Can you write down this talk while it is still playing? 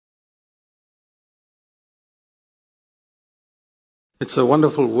It's a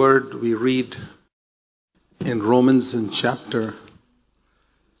wonderful word we read in Romans in chapter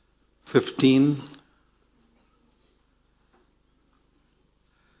 15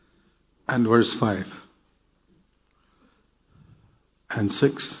 and verse 5 and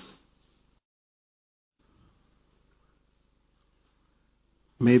 6.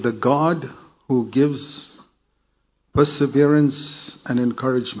 May the God who gives perseverance and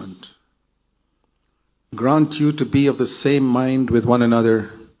encouragement grant you to be of the same mind with one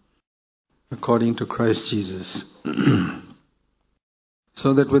another according to Christ Jesus,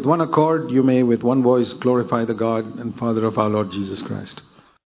 so that with one accord you may with one voice glorify the God and Father of our Lord Jesus Christ.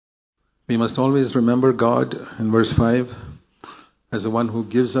 We must always remember God in verse 5 as the one who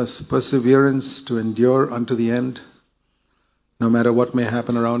gives us perseverance to endure unto the end, no matter what may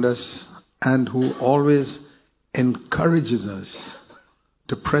happen around us, and who always encourages us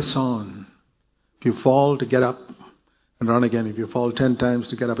to press on. If you fall, to get up and run again. If you fall 10 times,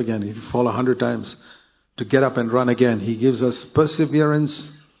 to get up again. If you fall 100 times, to get up and run again. He gives us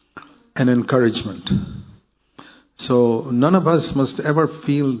perseverance and encouragement. So none of us must ever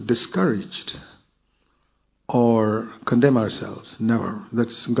feel discouraged or condemn ourselves. Never.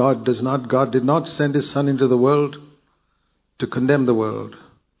 God did not send His Son into the world to condemn the world,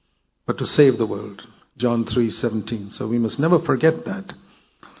 but to save the world. John 3:17. So we must never forget that,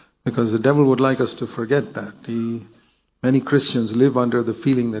 because the devil would like us to forget that. Many Christians live under the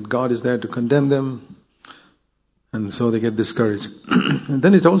feeling that God is there to condemn them, and so they get discouraged. And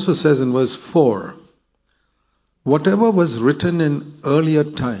then it also says in verse 4, whatever was written in earlier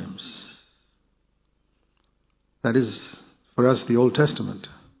times, that is for us the Old Testament,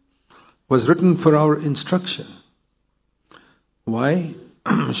 was written for our instruction. Why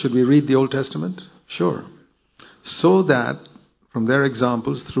should we read the Old Testament? Sure. So that, from their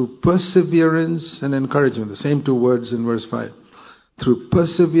examples, through perseverance and encouragement, the same two words in verse 5, through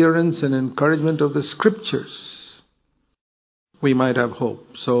perseverance and encouragement of the Scriptures, we might have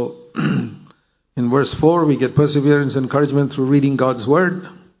hope. So, in verse 4, we get perseverance and encouragement through reading God's Word.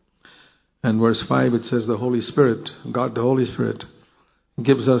 And verse 5, it says the Holy Spirit, God the Holy Spirit,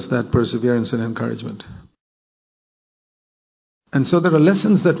 gives us that perseverance and encouragement. And so there are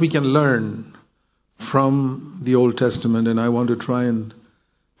lessons that we can learn from the Old Testament, and I want to try and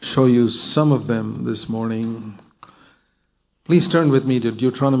show you some of them this morning. Please turn with me to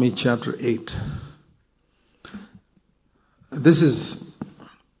Deuteronomy chapter 8. This is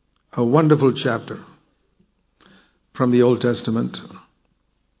a wonderful chapter from the Old Testament,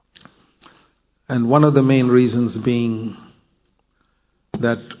 and one of the main reasons being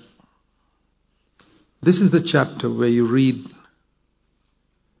that this is the chapter where you read,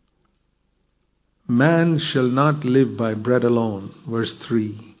 man shall not live by bread alone, verse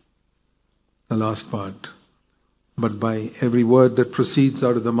 3, the last part, but by every word that proceeds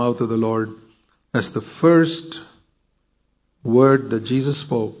out of the mouth of the Lord. That's the first word that Jesus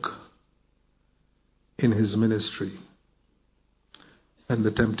spoke in His ministry and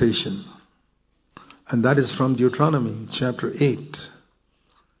the temptation. And that is from Deuteronomy chapter 8.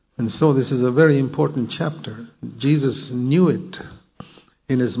 And so this is a very important chapter. Jesus knew it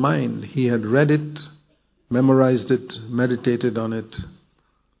in His mind. He had read it, memorized it, meditated on it,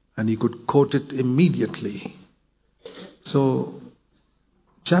 and He could quote it immediately. So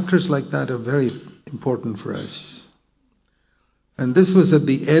chapters like that are very important for us. And this was at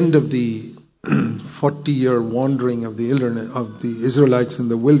the end of the 40-year wandering of the Israelites in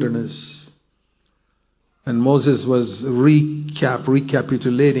the wilderness. And Moses was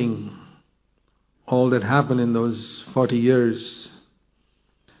recapitulating all that happened in those 40 years.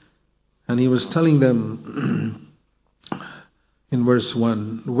 And he was telling them in verse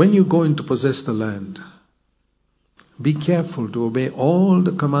 1, when you go in to possess the land, be careful to obey all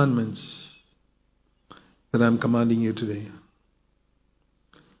the commandments that I'm commanding you today.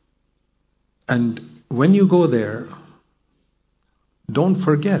 And when you go there, don't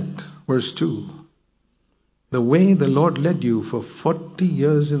forget, verse 2, the way the Lord led you for 40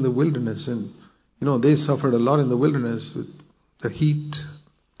 years in the wilderness. And, they suffered a lot in the wilderness with the heat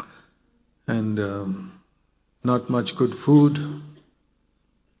and not much good food.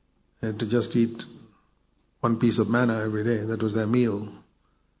 They had to just eat one piece of manna every day. That was their meal.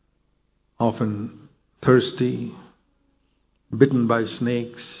 Often thirsty, bitten by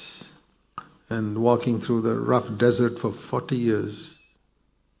snakes, and walking through the rough desert for 40 years.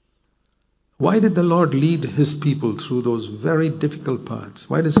 Why did the Lord lead His people through those very difficult parts?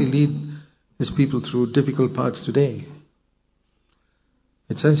 Why does He lead His people through difficult parts today?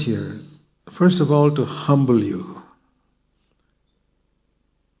 It says here, first of all, to humble you.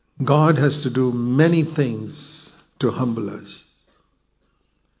 God has to do many things to humble us.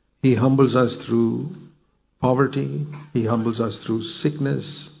 He humbles us through poverty. He humbles us through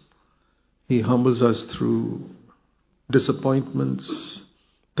sickness. He humbles us through disappointments,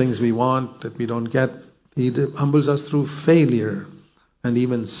 things we want that we don't get. He humbles us through failure and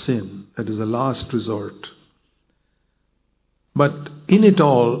even sin. That is the last resort. But in it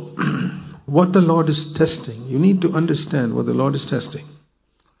all, what the Lord is testing, you need to understand what the Lord is testing.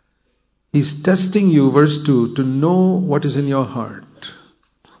 He's testing you, verse 2, to know what is in your heart,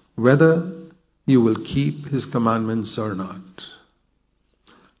 whether you will keep His commandments or not.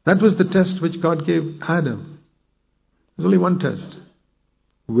 That was the test which God gave Adam. There's only one test.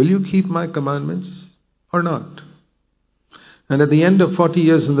 Will you keep my commandments or not? And at the end of 40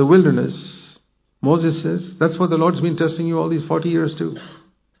 years in the wilderness, Moses says, that's what the Lord's been testing you all these 40 years too.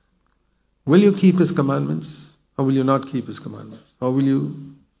 Will you keep His commandments or will you not keep His commandments? Or will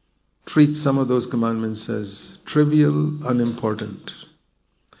you treat some of those commandments as trivial, unimportant?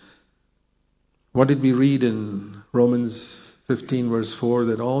 What did we read in Romans 15 verse 4?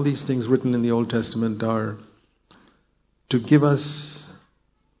 That all these things written in the Old Testament are to give us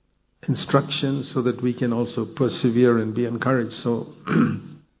instruction so that we can also persevere and be encouraged. So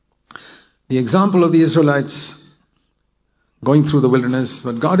the example of the Israelites going through the wilderness,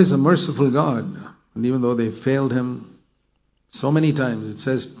 but God is a merciful God. And even though they failed Him so many times, it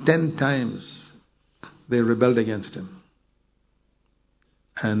says 10 times they rebelled against Him.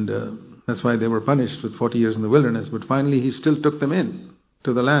 And that's why they were punished with 40 years in the wilderness. But finally He still took them in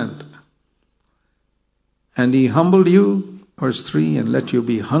to the land. And He humbled you, verse 3, and let you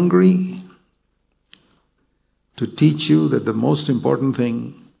be hungry, to teach you that the most important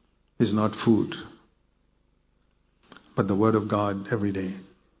thing is not food, but the Word of God every day.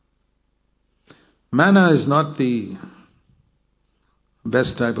 Manna is not the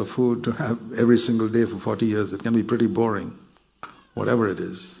best type of food to have every single day for 40 years. It can be pretty boring, whatever it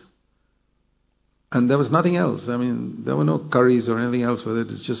is. And there was nothing else. I mean, there were no curries or anything else with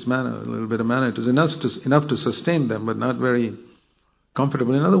it. It's just manna, a little bit of manna. It was enough to sustain them, but not very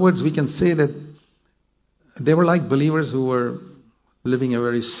comfortable. In other words, we can say that they were like believers who were living a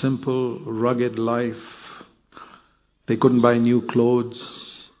very simple, rugged life. They couldn't buy new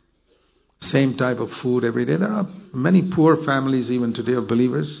clothes, same type of food every day. There are many poor families even today of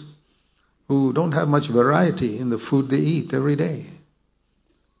believers who don't have much variety in the food they eat every day.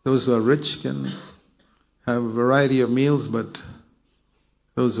 Those who are rich can have a variety of meals, but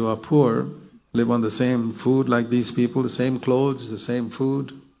those who are poor live on the same food like these people, the same clothes, the same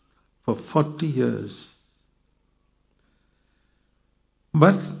food for 40 years.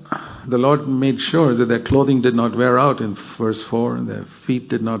 But the Lord made sure that their clothing did not wear out in verse 4, and their feet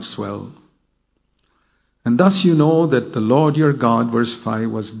did not swell. And thus you know that the Lord your God, verse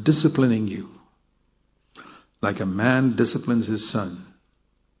 5, was disciplining you like a man disciplines his son.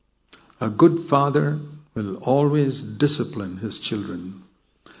 A good father will always discipline his children.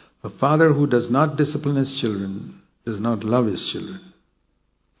 A father who does not discipline his children does not love his children.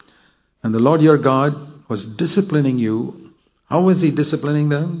 And the Lord your God was disciplining you. How was He disciplining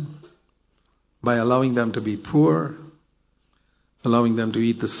them? By allowing them to be poor, allowing them to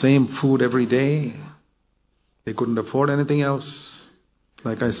eat the same food every day. They couldn't afford anything else.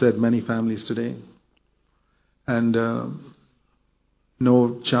 Like I said, many families today. And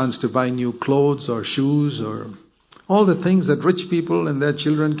no chance to buy new clothes or shoes or all the things that rich people and their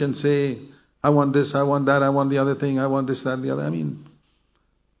children can say, I want this, I want that, I want the other thing, I want this, that, and the other. I mean,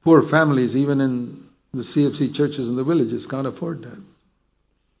 poor families, even in the CFC churches in the villages, can't afford that.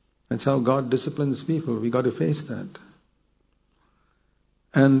 That's how God disciplines people. We got to face that.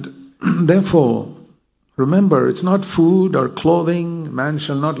 And therefore, remember, it's not food or clothing. Man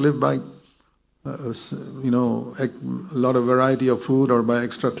shall not live by a lot of variety of food or by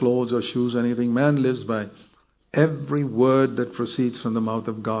extra clothes or shoes or anything. Man lives by every word that proceeds from the mouth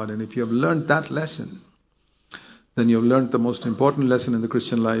of God. And if you have learned that lesson, then you have learned the most important lesson in the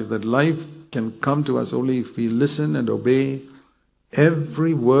Christian life, that life can come to us only if we listen and obey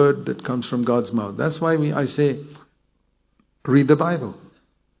every word that comes from God's mouth. That's why I say, read the Bible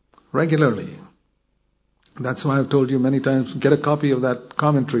regularly. That's why I've told you many times, get a copy of that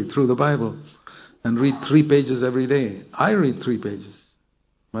commentary through the Bible and read 3 pages every day. I read 3 pages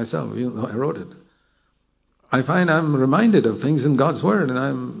myself, even though I wrote it. I find I'm reminded of things in God's Word, and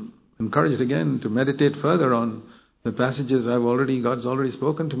I'm encouraged again to meditate further on the passages God's already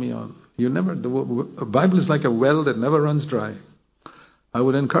spoken to me on. The Bible is like a well that never runs dry. I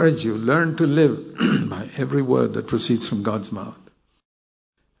would encourage you, learn to live by every word that proceeds from God's mouth.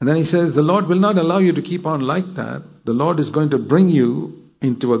 And then he says, the Lord will not allow you to keep on like that. The Lord is going to bring you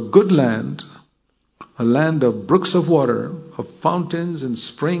into a good land, a land of brooks of water, of fountains and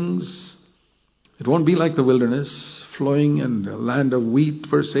springs. It won't be like the wilderness, flowing and a land of wheat,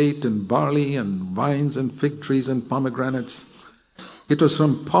 verse 8, and barley and vines and fig trees and pomegranates. It was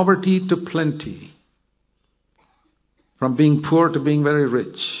from poverty to plenty, from being poor to being very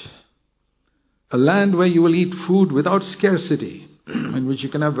rich. A land where you will eat food without scarcity, in which you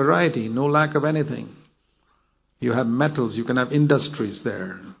can have variety, no lack of anything. You have metals, you can have industries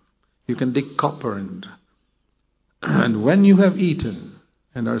there. You can dig copper and when you have eaten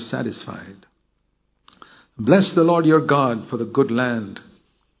and are satisfied, bless the Lord your God for the good land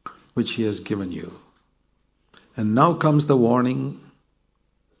which He has given you. And now comes the warning.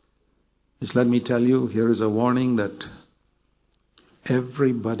 Just let me tell you, here is a warning that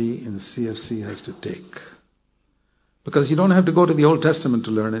everybody in CFC has to take. Because you don't have to go to the Old Testament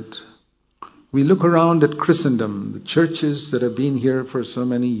to learn it. We look around at Christendom, the churches that have been here for so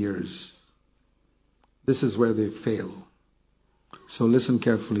many years. This is where they fail. So listen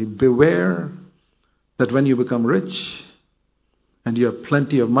carefully. Beware that when you become rich and you have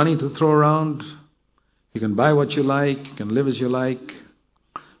plenty of money to throw around, you can buy what you like, you can live as you like.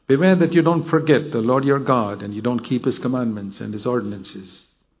 Beware that you don't forget the Lord your God and you don't keep His commandments and His ordinances.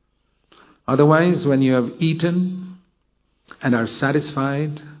 Otherwise, when you have eaten and are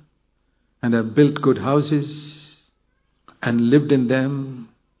satisfied and have built good houses and lived in them,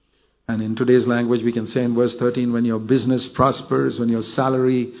 and in today's language we can say in verse 13, when your business prospers, when your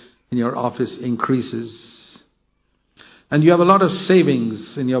salary in your office increases, and you have a lot of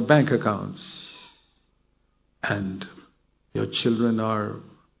savings in your bank accounts, and your children are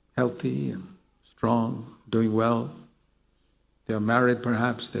healthy and strong, doing well, they are married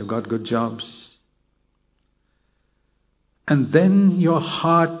perhaps, they've got good jobs, and then your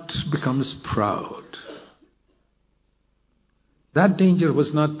heart becomes proud. That danger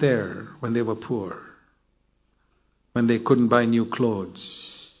was not there when they were poor, when they couldn't buy new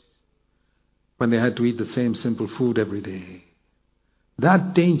clothes, when they had to eat the same simple food every day.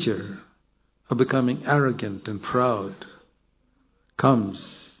 That danger of becoming arrogant and proud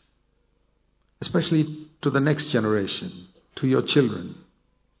comes, especially to the next generation, to your children.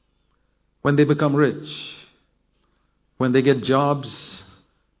 When they become rich, when they get jobs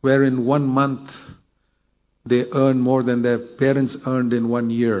where in 1 month they earn more than their parents earned in 1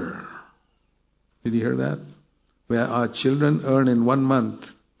 year. Did you hear that? Where our children earn in 1 month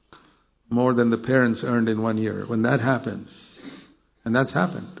more than the parents earned in 1 year. When that happens, and that's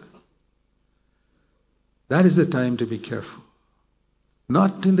happened, that is the time to be careful.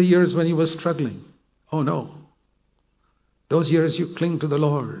 Not in the years when you were struggling. Oh no. Those years you cling to the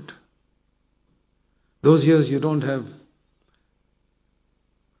Lord. Those years you don't have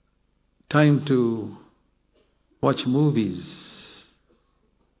time to watch movies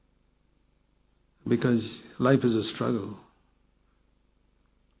because life is a struggle.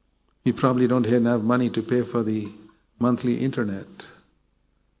 You probably don't have enough money to pay for the monthly internet.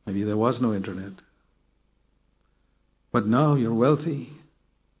 Maybe there was no internet. But now you're wealthy.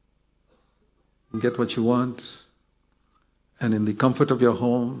 You get what you want. And in the comfort of your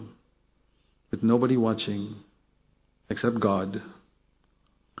home, with nobody watching except God,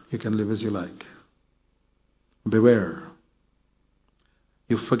 you can live as you like. Beware.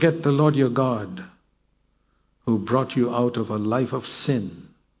 You forget the Lord your God who brought you out of a life of sin.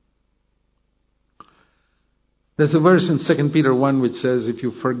 There's a verse in 2 Peter 1 which says, if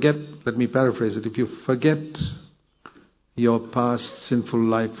you forget, let me paraphrase it, if you forget your past sinful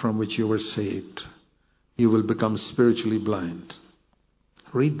life from which you were saved, you will become spiritually blind.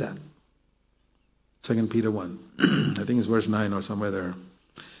 Read that. 2 Peter 1. I think it's verse 9 or somewhere there.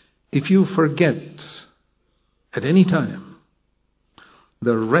 If you forget at any time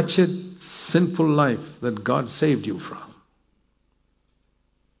the wretched, sinful life that God saved you from,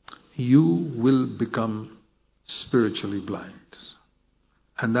 you will become spiritually blind.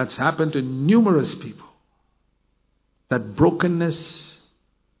 And that's happened to numerous people. That brokenness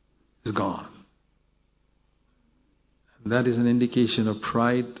is gone. And that is an indication of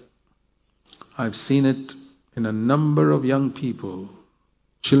pride. I've seen it in a number of young people,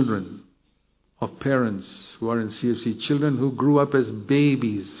 children of parents who are in CFC, children who grew up as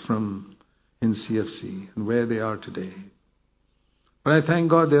babies in CFC and where they are today. But I thank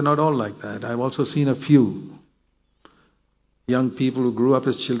God they're not all like that. I've also seen a few young people who grew up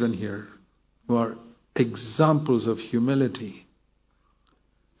as children here who are examples of humility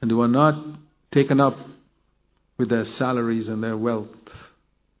and who are not taken up with their salaries and their wealth,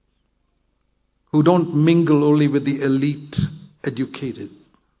 who don't mingle only with the elite educated,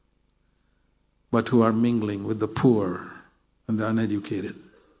 but who are mingling with the poor and the uneducated.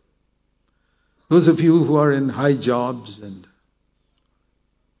 Those of you who are in high jobs and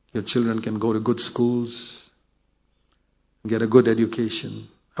Your children can go to good schools, get a good education.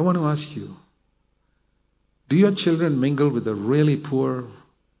 I want to ask you, do your children mingle with the really poor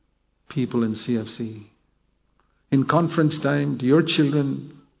people in CFC? In conference time, do your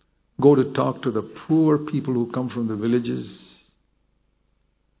children go to talk to the poor people who come from the villages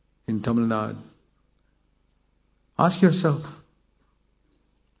in Tamil Nadu? Ask yourself,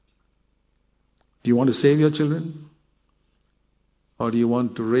 do you want to save your children? Or do you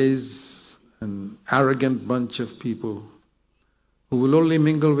want to raise an arrogant bunch of people who will only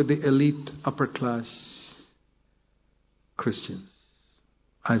mingle with the elite upper class Christians?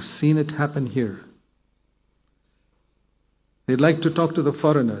 I've seen it happen here. They'd like to talk to the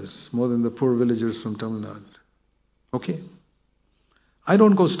foreigners more than the poor villagers from Tamil Nadu. Okay? I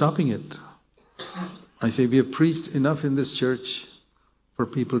don't go stopping it. I say we have preached enough in this church for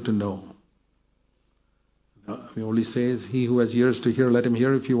people to know. We only say is he who has ears to hear, let him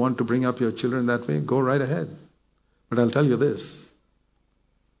hear. If you want to bring up your children that way, go right ahead. But I'll tell you this.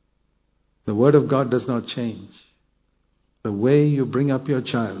 The Word of God does not change. The way you bring up your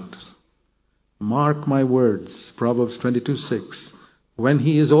child, mark my words, Proverbs 22:6. When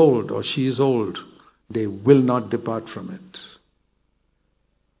he is old or she is old, they will not depart from it.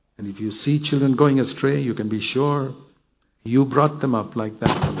 And if you see children going astray, you can be sure you brought them up like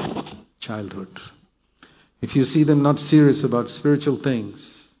that from childhood. If you see them not serious about spiritual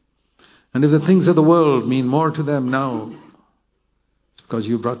things, and if the things of the world mean more to them now, it's because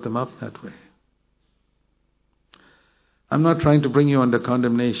you brought them up that way. I'm not trying to bring you under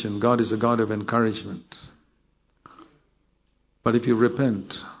condemnation. God is a God of encouragement. But if you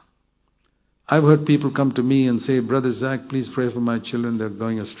repent, I've heard people come to me and say, Brother Zach, please pray for my children. They're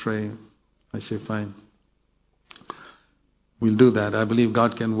going astray. I say, fine. We'll do that. I believe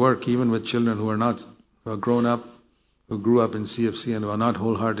God can work even with children who are grown up, who grew up in CFC and who are not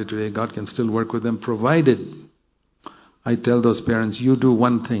wholehearted today. God can still work with them, provided I tell those parents, you do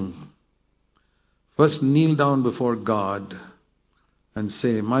one thing. First, kneel down before God and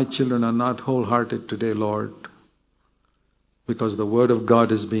say, my children are not wholehearted today, Lord, because the Word of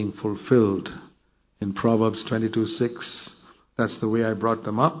God is being fulfilled in Proverbs 22:6. That's the way I brought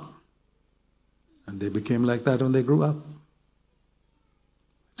them up. And they became like that when they grew up.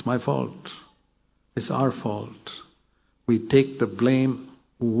 It's my fault. It's our fault. We take the blame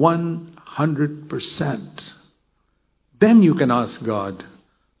 100%. Then you can ask God,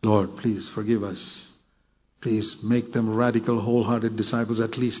 Lord, please forgive us. Please make them radical, wholehearted disciples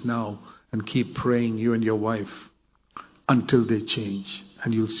at least now, and keep praying, you and your wife, until they change.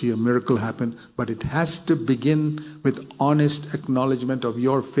 And you'll see a miracle happen. But it has to begin with honest acknowledgement of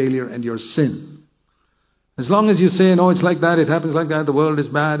your failure and your sin. As long as you say, no, it's like that, it happens like that, the world is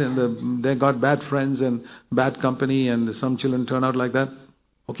bad, and they got bad friends and bad company, and some children turn out like that,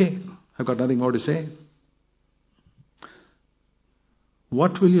 okay, I've got nothing more to say.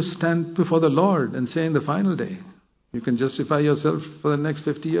 What will you stand before the Lord and say in the final day? You can justify yourself for the next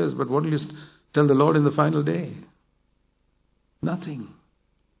 50 years, but what will you tell the Lord in the final day? Nothing.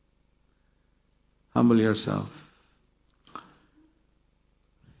 Humble yourself.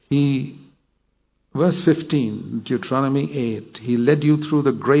 Verse 15, Deuteronomy 8, He led you through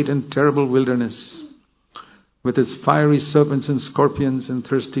the great and terrible wilderness with its fiery serpents and scorpions and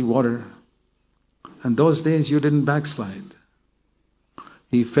thirsty water. And those days you didn't backslide.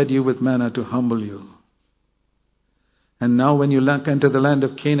 He fed you with manna to humble you. And now when you enter the land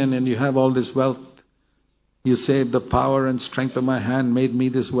of Canaan and you have all this wealth, you say, the power and strength of my hand made me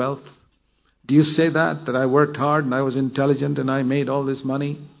this wealth. Do you say that I worked hard and I was intelligent and I made all this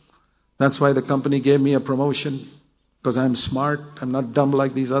money? That's why the company gave me a promotion, because I'm smart. I'm not dumb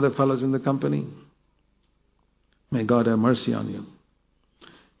like these other fellows in the company. May God have mercy on you.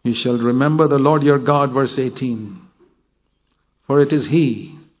 You shall remember the Lord your God, verse 18. For it is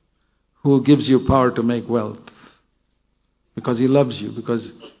He who gives you power to make wealth. Because He loves you,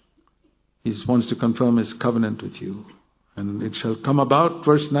 because He wants to confirm His covenant with you. And it shall come about,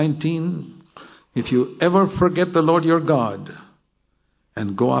 verse 19, if you ever forget the Lord your God,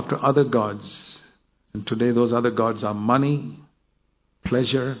 and go after other gods. And today those other gods are money,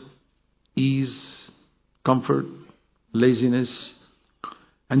 pleasure, ease, comfort, laziness.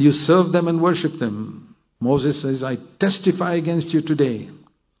 And you serve them and worship them. Moses says, I testify against you today.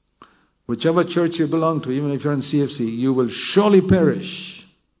 Whichever church you belong to, even if you're in CFC, you will surely perish.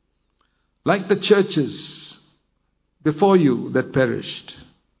 Like the churches before you that perished.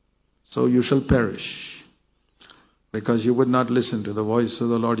 So you shall perish. Because you would not listen to the voice of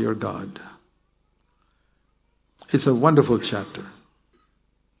the Lord your God. It's a wonderful chapter.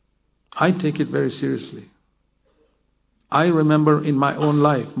 I take it very seriously. I remember in my own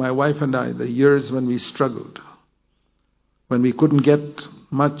life, my wife and I, the years when we struggled, when we couldn't get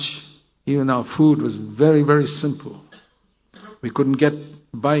much, even our food was very, very simple. We couldn't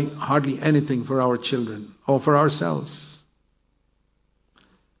buy hardly anything for our children or for ourselves.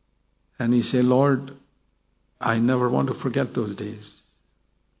 And we say, Lord, I never want to forget those days.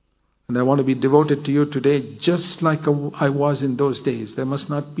 And I want to be devoted to you today just like I was in those days. There must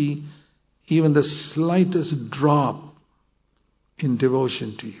not be even the slightest drop in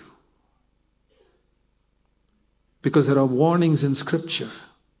devotion to you. Because there are warnings in Scripture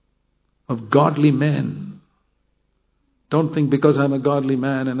of godly men. Don't think because I'm a godly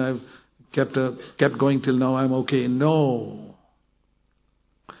man and I've kept going till now, I'm okay. No.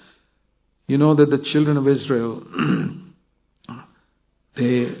 You know that the children of Israel,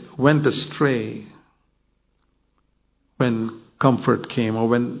 they went astray when comfort came or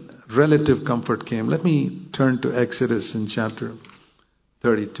when relative comfort came. Let me turn to Exodus in chapter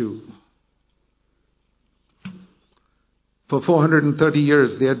 32. For 430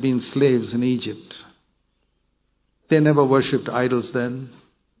 years they had been slaves in Egypt. They never worshipped idols then.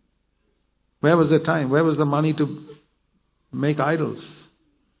 Where was the time? Where was the money to make idols?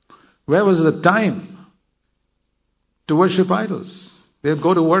 Where was the time to worship idols? They'd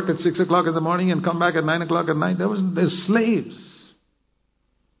go to work at 6 o'clock in the morning and come back at 9 o'clock at night. They're slaves.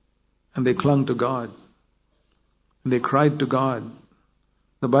 And they clung to God. And they cried to God.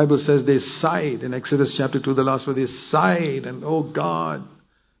 The Bible says they sighed in Exodus chapter 2, the last verse. They sighed and, oh God,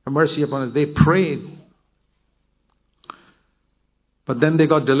 have mercy upon us. They prayed. But then they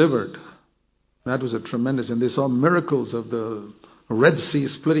got delivered. That was a tremendous, and they saw miracles of the Red Sea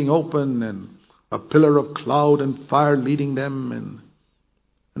splitting open and a pillar of cloud and fire leading them.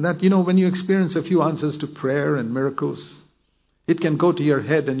 And that, when you experience a few answers to prayer and miracles, it can go to your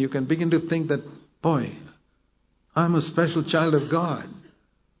head and you can begin to think that, boy, I'm a special child of God.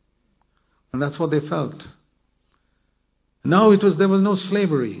 And that's what they felt. Now there was no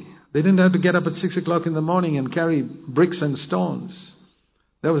slavery. They didn't have to get up at 6 o'clock in the morning and carry bricks and stones.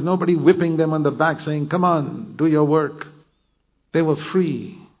 There was nobody whipping them on the back saying, come on, do your work. They were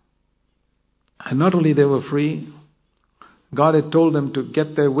free. And not only they were free, God had told them to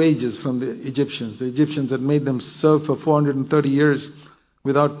get their wages from the Egyptians. The Egyptians had made them serve for 430 years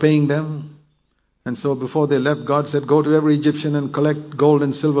without paying them. And so before they left, God said, go to every Egyptian and collect gold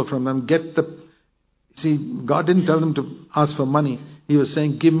and silver from them. See, God didn't tell them to ask for money. He was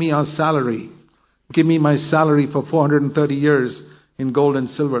saying, give me our salary. Give me my salary for 430 years in gold and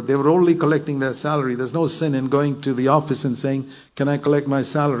silver. They were only collecting their salary. There's no sin in going to the office and saying, can I collect my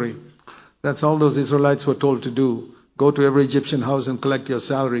salary? That's all those Israelites were told to do. Go to every Egyptian house and collect your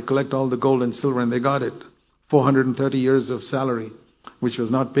salary. Collect all the gold and silver. And they got it. 430 years of salary, which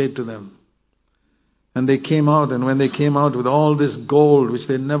was not paid to them. And they came out, and when they came out with all this gold, which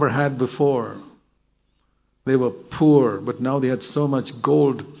they never had before, they were poor, but now they had so much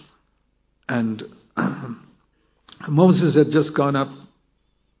gold. And Moses had just gone up.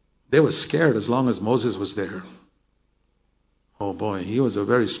 They were scared as long as Moses was there. Oh boy, he was a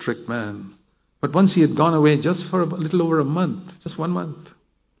very strict man. But once he had gone away just for a little over a month, just 1 month.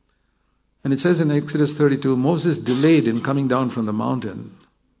 And it says in Exodus 32, Moses delayed in coming down from the mountain.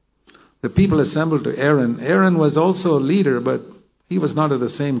 The people assembled to Aaron. Aaron was also a leader, but he was not of the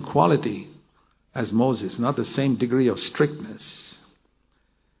same quality as Moses, not the same degree of strictness.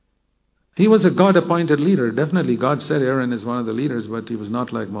 He was a God-appointed leader. Definitely, God said Aaron is one of the leaders, but he was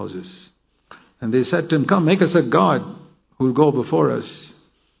not like Moses. And they said to him, come, make us a God who will go before us.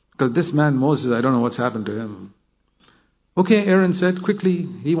 Because this man, Moses, I don't know what's happened to him. Okay, Aaron said, quickly,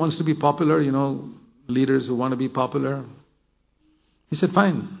 he wants to be popular, leaders who want to be popular. He said,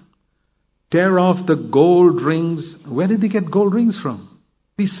 fine. Tear off the gold rings. Where did they get gold rings from?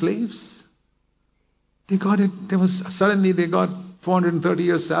 These slaves? They got it. Suddenly they got 430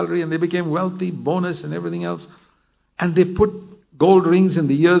 years salary and they became wealthy, bonus and everything else. And they put gold rings in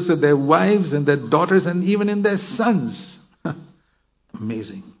the ears of their wives and their daughters and even in their sons.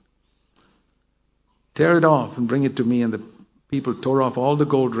 Amazing. Tear it off and bring it to me. And the people tore off all the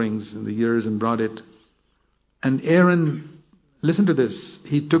gold rings in the ears and brought it. And Aaron, listen to this.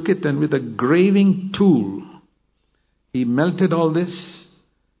 He took it and with a graving tool, he melted all this.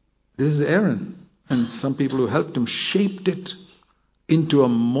 This is Aaron. And some people who helped him shaped it into a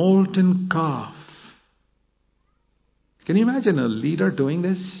molten calf. Can you imagine a leader doing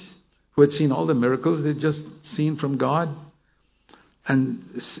this? Who had seen all the miracles they'd just seen from God?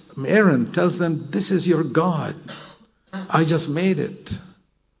 And Aaron tells them, this is your God. I just made it.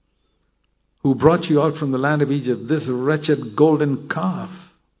 Who brought you out from the land of Egypt, this wretched golden calf.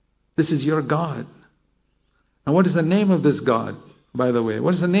 This is your God. And what is the name of this God, by the way?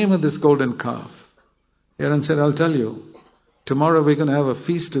 What is the name of this golden calf? Aaron said, I'll tell you. Tomorrow we're going to have a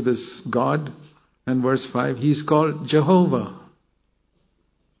feast to this God. And verse 5, he's called Jehovah.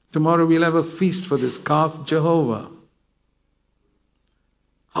 Tomorrow we'll have a feast for this calf, Jehovah.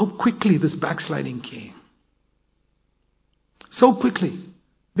 How quickly this backsliding came. So quickly.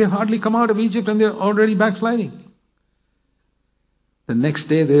 They've hardly come out of Egypt and they're already backsliding. The next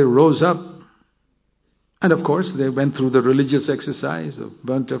day they rose up. And of course they went through the religious exercise of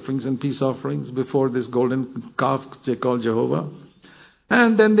burnt offerings and peace offerings before this golden calf they called Jehovah.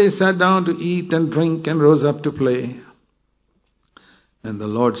 And then they sat down to eat and drink and rose up to play. And the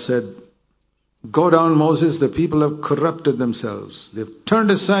Lord said, go down, Moses, the people have corrupted themselves. They've turned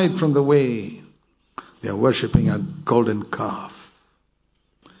aside from the way. They are worshipping a golden calf.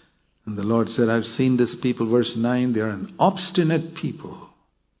 And the Lord said, I've seen this people, verse 9, they are an obstinate people.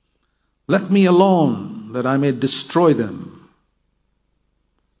 Let me alone, that I may destroy them.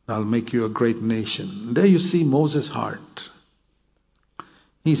 I'll make you a great nation. And there you see Moses' heart.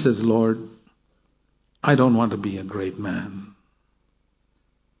 He says, Lord, I don't want to be a great man.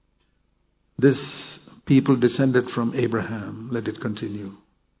 This people descended from Abraham. Let it continue.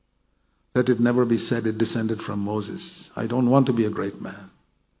 Let it never be said it descended from Moses. I don't want to be a great man.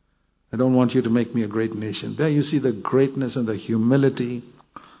 I don't want you to make me a great nation. There you see the greatness and the humility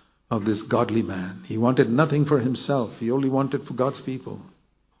of this godly man. He wanted nothing for himself. He only wanted for God's people.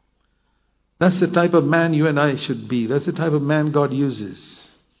 That's the type of man you and I should be. That's the type of man God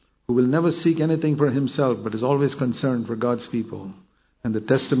uses, who will never seek anything for himself, but is always concerned for God's people and the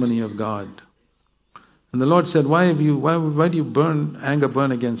testimony of God. And the Lord said, why do you anger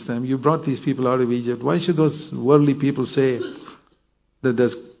burn against them? You brought these people out of Egypt. Why should those worldly people say that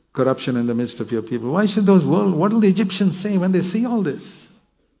there's corruption in the midst of your people? Why should what will the Egyptians say when they see all this?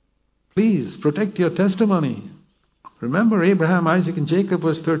 Please protect your testimony. Remember Abraham, Isaac, and Jacob,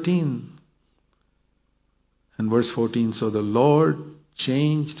 verse 13. And verse 14, so the Lord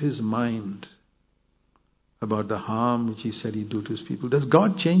changed his mind about the harm which he said he'd do to his people. Does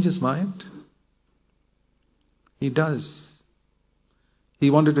God change his mind? He does. He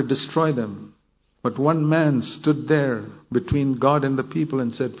wanted to destroy them. But one man stood there between God and the people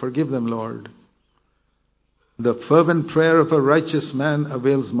and said, forgive them, Lord. The fervent prayer of a righteous man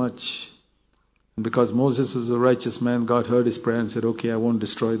avails much. And because Moses is a righteous man, God heard his prayer and said, okay, I won't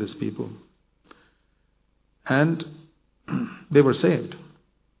destroy this people. And they were saved.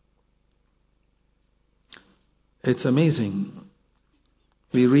 It's amazing.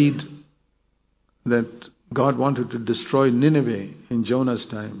 We read that God wanted to destroy Nineveh in Jonah's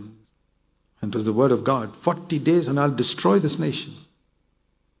time. And it was the word of God. 40 days and I'll destroy this nation.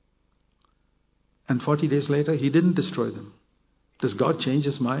 And 40 days later, he didn't destroy them. Does God change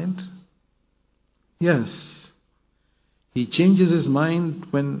his mind? Yes. He changes his mind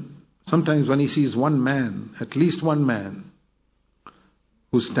sometimes when he sees one man, at least one man,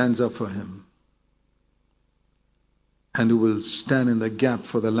 who stands up for him. And who will stand in the gap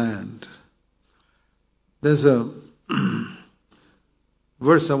for the land. There's a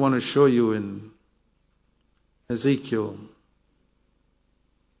verse I want to show you in Ezekiel.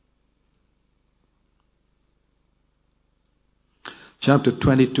 Chapter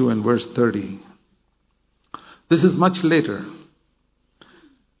 22 and verse 30. This is much later.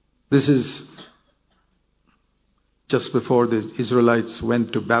 This is just before the Israelites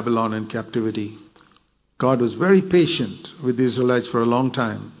went to Babylon in captivity. God was very patient with the Israelites for a long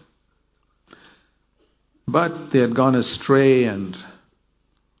time. But they had gone astray, and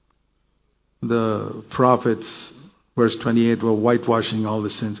the prophets, verse 28, were whitewashing all the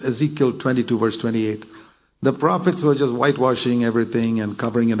sins. Ezekiel 22, verse 28. The prophets were just whitewashing everything and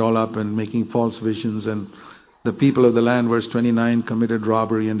covering it all up and making false visions. And the people of the land, verse 29, committed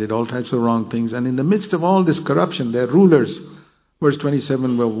robbery and did all types of wrong things. And in the midst of all this corruption, their rulers, verse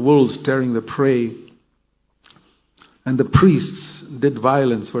 27, were wolves tearing the prey. And the priests did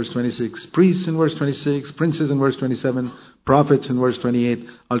violence, verse 26. Priests in verse 26, princes in verse 27, prophets in verse 28,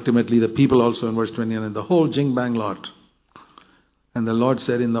 ultimately the people also in verse 29, and the whole jing-bang lot. And the Lord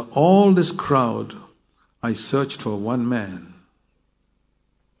said, in all this crowd, I searched for one man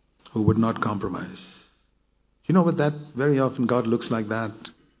who would not compromise. You know what that, very often God looks like that.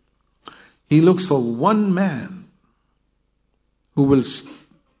 He looks for one man who will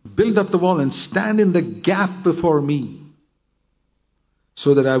build up the wall and stand in the gap before me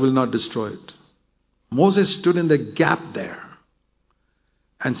so that I will not destroy it. Moses stood in the gap there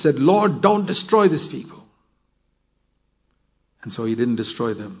and said, Lord, don't destroy these people. And so he didn't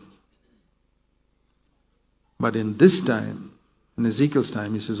destroy them. But in this time, in Ezekiel's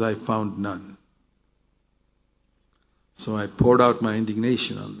time, he says, I found none. So I poured out my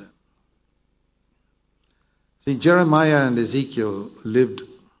indignation on them. See, Jeremiah and Ezekiel lived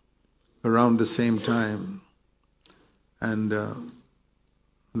around the same time. And the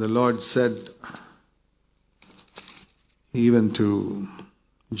Lord said even to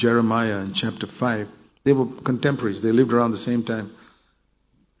Jeremiah in chapter 5, they were contemporaries, they lived around the same time.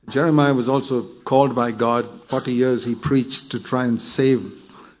 Jeremiah was also called by God. 40 years he preached to try and save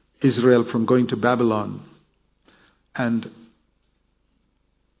Israel from going to Babylon. And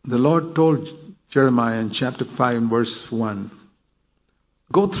the Lord told Jeremiah in chapter 5 and verse 1,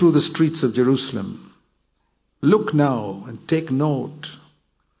 go through the streets of Jerusalem. Look now and take note.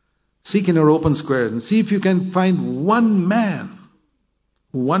 Seek in your open squares and see if you can find one man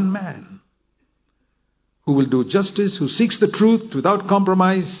who will do justice, who seeks the truth without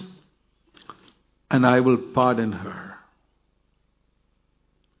compromise, and I will pardon her.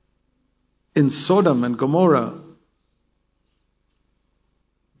 In Sodom and Gomorrah,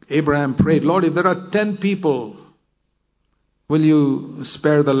 Abraham prayed, Lord, if there are 10 people, will you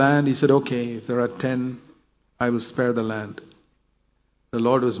spare the land? He said, okay, if there are 10, I will spare the land. The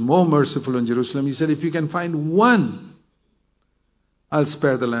Lord was more merciful in Jerusalem. He said, if you can find one, I'll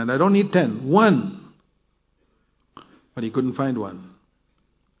spare the land. I don't need 10, one. But he couldn't find one.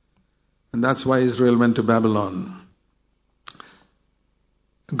 And that's why Israel went to Babylon.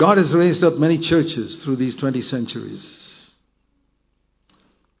 God has raised up many churches through these 20 centuries.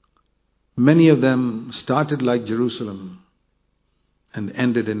 Many of them started like Jerusalem and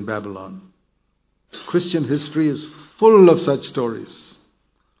ended in Babylon. Christian history is full of such stories.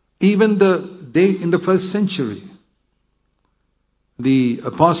 Even in the first century, the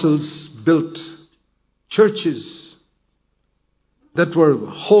apostles built churches that were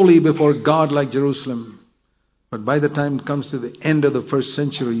holy before God like Jerusalem. But by the time it comes to the end of the first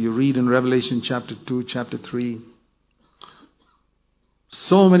century, you read in Revelation chapter 2, chapter 3,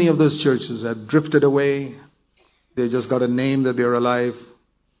 so many of those churches have drifted away. They just got a name that they're alive.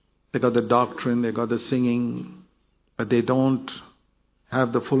 They got the doctrine, they got the singing, but they don't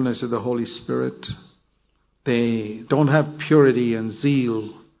have the fullness of the Holy Spirit. They don't have purity and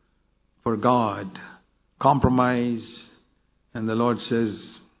zeal for God. Compromise. And the Lord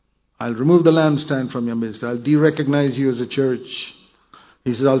says, I'll remove the lampstand from your midst. I'll de-recognize you as a church.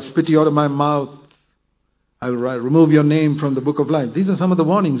 He says, I'll spit you out of my mouth. I'll remove your name from the book of life. These are some of the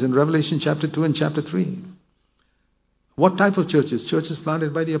warnings in Revelation chapter 2 and chapter 3. What type of churches? Churches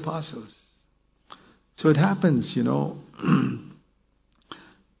planted by the apostles. So it happens, And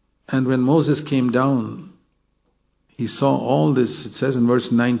when Moses came down, he saw all this. It says in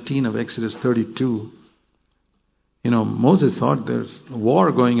verse 19 of Exodus 32, Moses thought there's a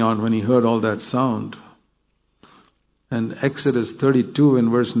war going on when he heard all that sound. And Exodus 32 in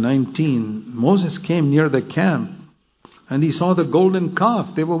verse 19, Moses came near the camp and he saw the golden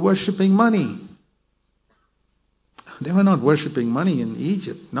calf. They were worshipping money. They were not worshipping money in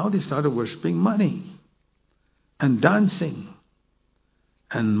Egypt. Now they started worshipping money and dancing.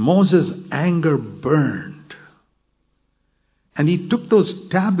 And Moses' anger burned. And he took those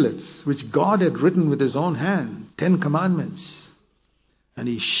tablets which God had written with his own hand, 10 commandments, and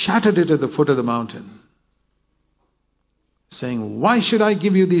he shattered it at the foot of the mountain, saying, why should I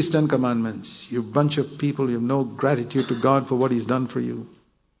give you these 10 commandments? You bunch of people, you have no gratitude to God for what he's done for you.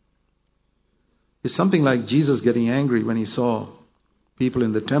 It's something like Jesus getting angry when he saw people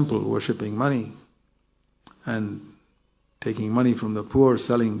in the temple worshipping money and taking money from the poor,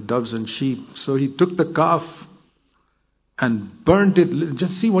 selling doves and sheep. So he took the calf and burnt it.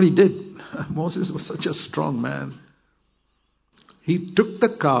 Just see what he did. Moses was such a strong man. He took the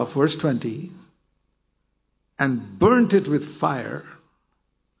calf, verse 20, and burnt it with fire,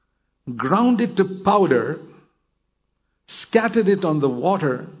 ground it to powder, scattered it on the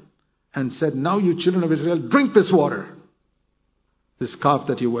water, and said, now you children of Israel, drink this water, this calf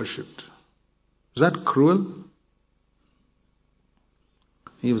that you worshipped. Was that cruel?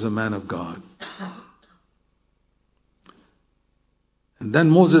 He was a man of God. And then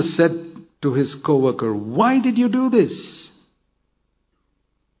Moses said to his co-worker, why did you do this?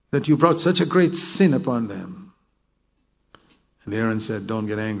 That you brought such a great sin upon them. And Aaron said, don't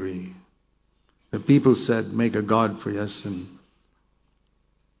get angry. The people said, make a god for us. And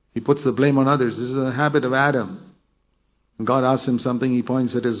he puts the blame on others. This is a habit of Adam. When God asks him something, he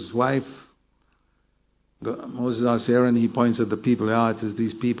points at his wife. Moses asks Aaron, he points at the people. It is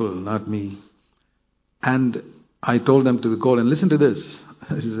these people, not me. And I told them to go and listen to this.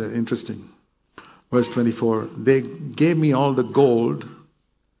 This is interesting. Verse 24. They gave me all the gold.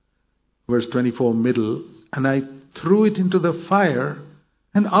 Verse 24, middle. And I threw it into the fire.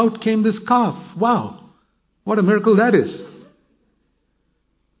 And out came this calf. Wow. What a miracle that is.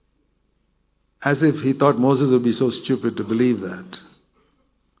 As if he thought Moses would be so stupid to believe that.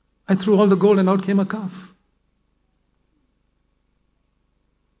 I threw all the gold and out came a calf.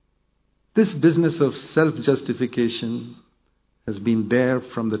 This business of self-justification has been there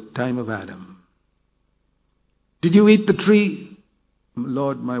from the time of Adam. Did you eat the tree?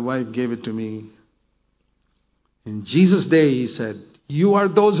 Lord, my wife gave it to me. In Jesus' day, he said, you are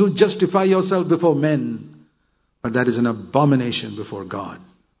those who justify yourself before men, but that is an abomination before God.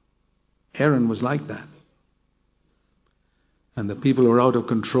 Aaron was like that. And the people were out of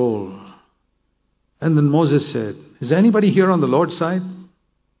control. And then Moses said, is there anybody here on the Lord's side?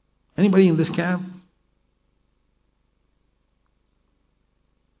 Anybody in this camp?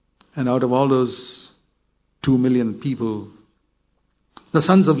 And out of all those 2 million people, the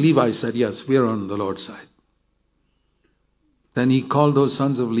sons of Levi said, yes, we are on the Lord's side. Then he called those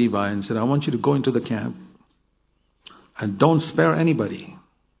sons of Levi and said, I want you to go into the camp and don't spare anybody.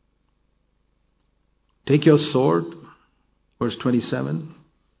 Take your sword, verse 27.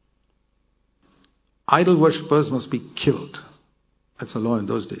 Idol worshippers must be killed. That's the law in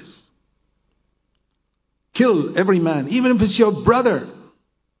those days. Kill every man, even if it's your brother.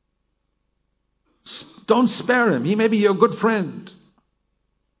 Don't spare him. He may be your good friend.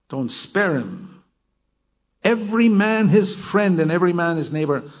 Don't spare him. Every man his friend and every man his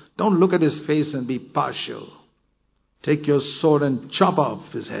neighbor. Don't look at his face and be partial. Take your sword and chop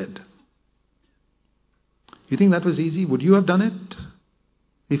off his head. You think that was easy? Would you have done it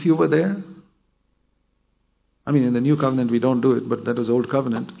if you were there? I mean, in the New Covenant we don't do it, but that was Old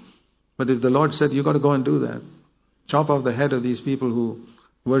Covenant. But if the Lord said, you've got to go and do that, chop off the head of these people who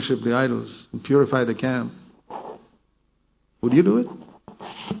worship the idols and purify the camp, would you do it?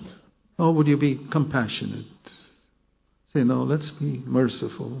 Or would you be compassionate? Say, no, let's be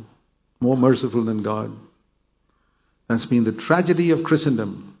merciful. More merciful than God. That's been the tragedy of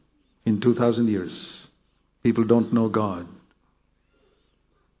Christendom in 2,000 years. People don't know God.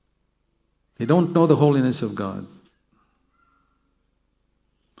 They don't know the holiness of God.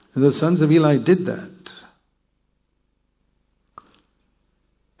 And the sons of Eli did that.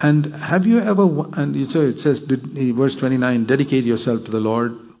 And have you ever, and so it says, verse 29, dedicate yourself to the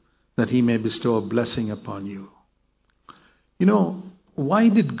Lord that He may bestow a blessing upon you. You know, why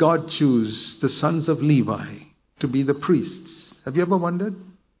did God choose the sons of Levi to be the priests? Have you ever wondered?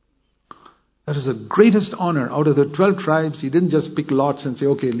 That is the greatest honor. Out of the 12 tribes, He didn't just pick lots and say,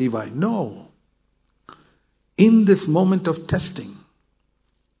 okay, Levi. No. In this moment of testing,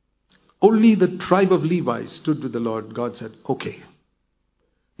 only the tribe of Levi stood with the Lord. God said, okay,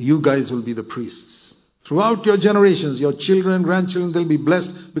 you guys will be the priests. Throughout your generations, your children and grandchildren, they'll be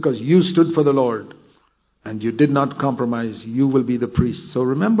blessed because you stood for the Lord. And you did not compromise. You will be the priests. So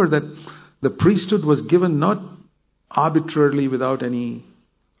remember that the priesthood was given not arbitrarily without any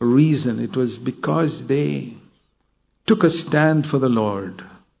reason. It was because they took a stand for the Lord.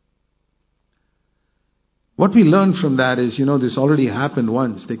 What we learn from that is, this already happened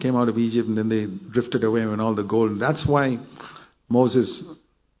once. They came out of Egypt and then they drifted away with all the gold. That's why Moses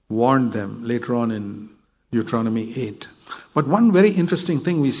warned them later on in Deuteronomy 8. But one very interesting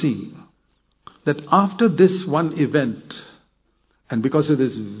thing we see, that after this one event, and because of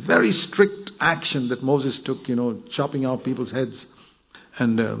this very strict action that Moses took, chopping off people's heads,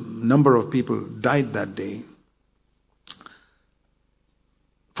 and a number of people died that day,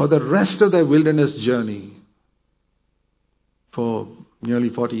 for the rest of their wilderness journey, for nearly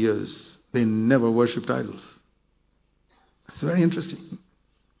 40 years, they never worshipped idols. It's very interesting.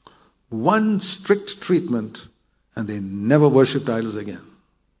 One strict treatment, and they never worshipped idols again.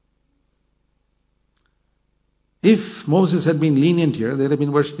 If Moses had been lenient here, they'd have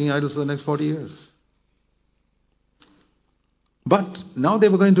been worshipping idols for the next 40 years. But now they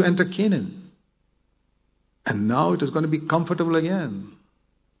were going to enter Canaan. And now it is going to be comfortable again.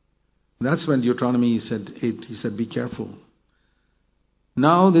 That's when Deuteronomy 8, he said, be careful.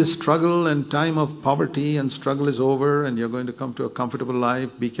 Now this struggle and time of poverty and struggle is over and you're going to come to a comfortable life.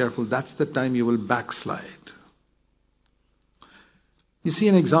 Be careful. That's the time you will backslide. You see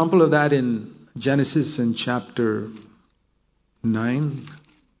an example of that in Genesis in chapter 9.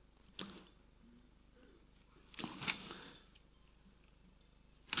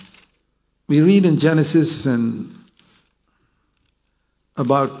 We read in Genesis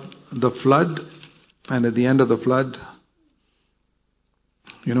about the flood, and at the end of the flood,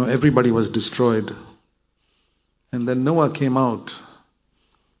 everybody was destroyed. And then Noah came out,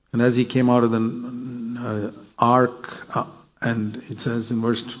 and as he came out of the ark, and it says in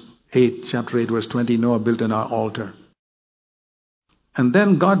chapter 8, verse 20, Noah built an altar. And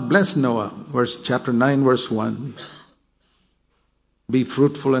then God blessed Noah. Chapter 9, verse 1. Be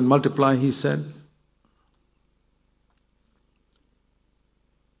fruitful and multiply, he said.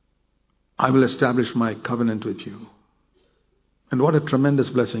 I will establish my covenant with you. And what a tremendous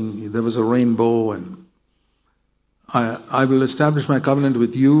blessing. There was a rainbow, and I will establish my covenant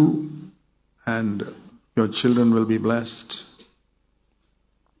with you, and your children will be blessed.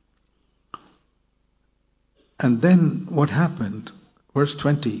 And then what happened? Verse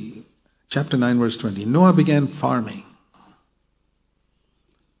 20, chapter 9, verse 20. Noah began farming.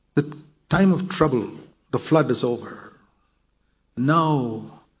 The time of trouble, the flood is over.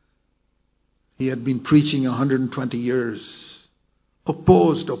 Now, he had been preaching 120 years.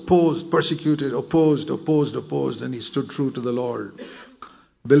 Opposed, persecuted, opposed, and he stood true to the Lord.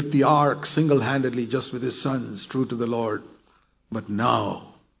 Built the ark single-handedly just with his sons, true to the Lord. But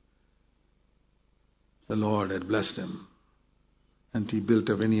now, the Lord had blessed him, and he built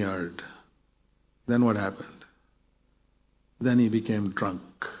a vineyard. Then what happened? Then he became drunk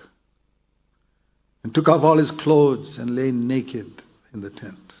and took off all his clothes and lay naked in the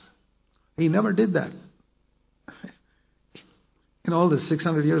tent. He never did that in all the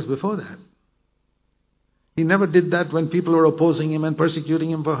 600 years before that. He never did that when people were opposing him and persecuting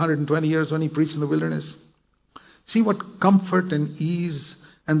him for 120 years when he preached in the wilderness. See what comfort and ease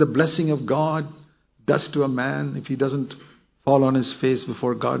and the blessing of God does to a man if he doesn't fall on his face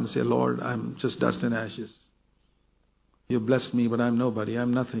before God and say, Lord, I'm just dust and ashes. You blessed me, but I'm nobody.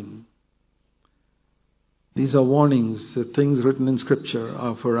 I'm nothing. These are warnings. The things written in Scripture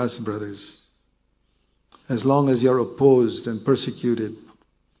are for us, brothers. As long as you're opposed and persecuted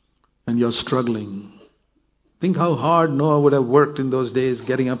and you're struggling. Think how hard Noah would have worked in those days,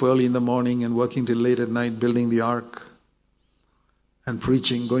 getting up early in the morning and working till late at night, building the ark and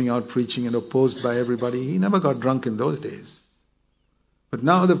preaching, going out preaching and opposed by everybody. He never got drunk in those days. But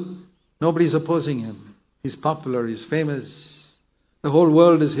now nobody's opposing him. He's popular, he's famous. The whole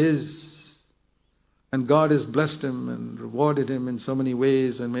world is his. And God has blessed him and rewarded him in so many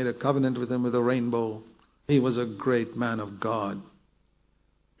ways and made a covenant with him with a rainbow. He was a great man of God.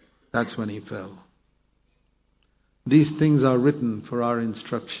 That's when he fell. These things are written for our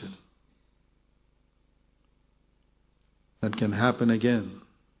instruction. That can happen again.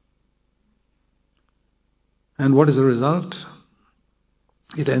 And what is the result?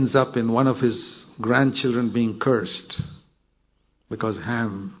 It ends up in one of his grandchildren being cursed because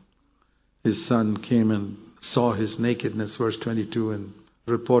Ham, his son, came and saw his nakedness, verse 22, and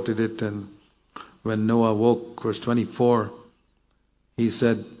reported it. And when Noah woke, verse 24, he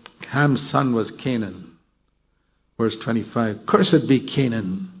said, Ham's son was Canaan. Verse 25, cursed be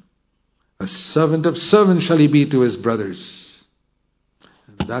Canaan. A servant of servants shall he be to his brothers.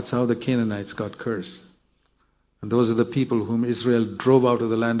 And that's how the Canaanites got cursed. And those are the people whom Israel drove out of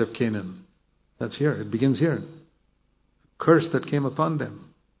the land of Canaan. That's here. It begins here. A curse that came upon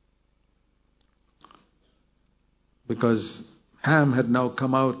them. Because Ham had now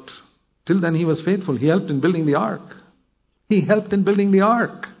come out. Till then he was faithful. He helped in building the ark. He helped in building the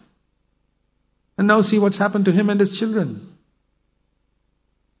ark. And now see what's happened to him and his children.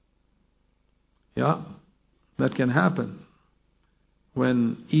 Yeah, that can happen.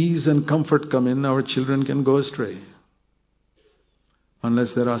 When ease and comfort come in, our children can go astray.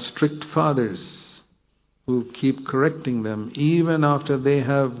 Unless there are strict fathers who keep correcting them even after they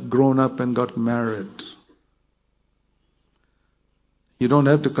have grown up and got married. You don't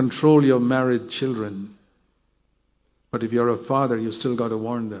have to control your married children. But if you're a father, you still got to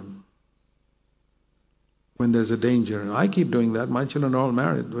warn them. When there's a danger. I keep doing that. My children are all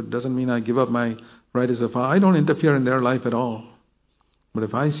married. But it doesn't mean I give up my right as a father. I don't interfere in their life at all. But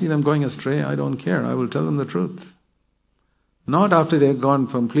if I see them going astray, I don't care. I will tell them the truth. Not after they've gone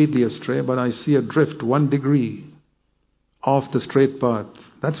completely astray, but I see a drift 1 degree off the straight path.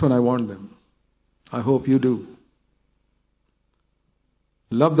 That's when I warn them. I hope you do.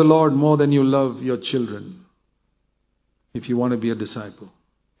 Love the Lord more than you love your children if you want to be a disciple.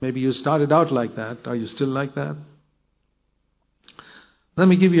 Maybe you started out like that. Are you still like that? Let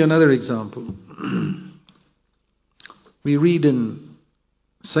me give you another example. We read in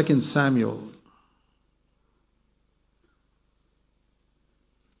 2 Samuel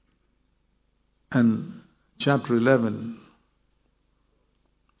and chapter 11.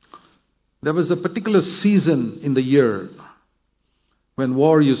 There was a particular season in the year when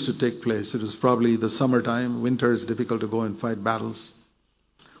war used to take place. It was probably the summertime. Winter is difficult to go and fight battles.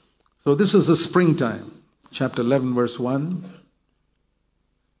 So this is the springtime. Chapter 11, verse 1.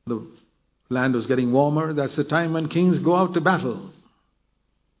 The land was getting warmer. That's the time when kings go out to battle.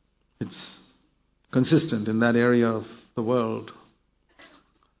 It's consistent in that area of the world.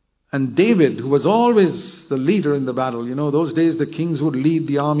 And David, who was always the leader in the battle, those days the kings would lead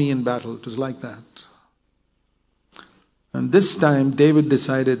the army in battle. It was like that. And this time David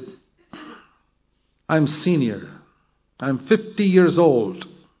decided, I'm senior. I'm 50 years old.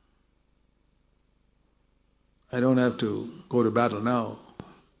 I don't have to go to battle now.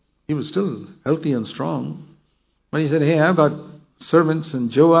 He was still healthy and strong. But he said, hey, I've got servants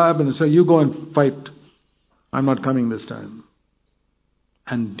and Joab, and so you go and fight. I'm not coming this time.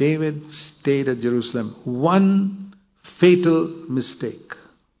 And David stayed at Jerusalem. One fatal mistake.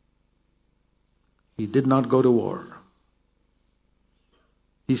 He did not go to war.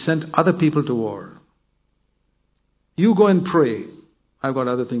 He sent other people to war. You go and pray. I've got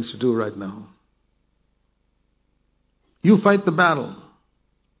other things to do right now. You fight the battle.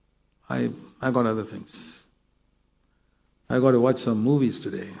 I've got other things. I've got to watch some movies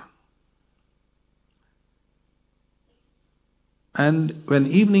today. And when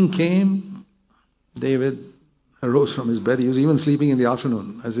evening came, David arose from his bed. He was even sleeping in the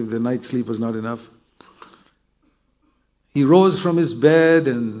afternoon, as if the night sleep was not enough. He rose from his bed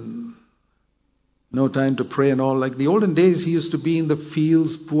and no time to pray and all. Like the olden days, he used to be in the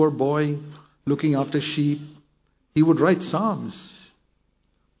fields, poor boy, looking after sheep. He would write psalms.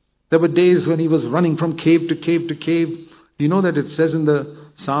 There were days when he was running from cave to cave to cave. You know that it says in the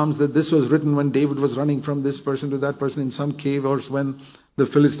Psalms that this was written when David was running from this person to that person in some cave, or when the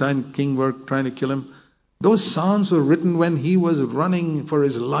Philistine king were trying to kill him. Those Psalms were written when he was running for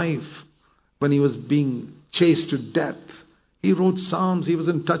his life, when he was being chased to death. He wrote Psalms. He was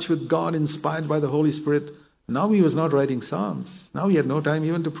in touch with God, inspired by the Holy Spirit. Now he was not writing Psalms. Now he had no time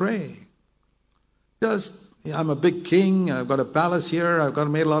even to pray. I'm a big king. I've got a palace here. I've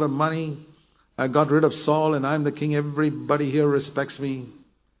made a lot of money. I got rid of Saul and I'm the king. Everybody here respects me.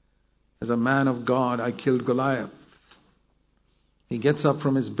 As a man of God, I killed Goliath. He gets up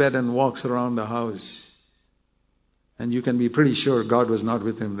from his bed and walks around the house. And you can be pretty sure God was not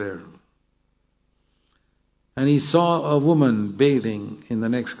with him there. And he saw a woman bathing in the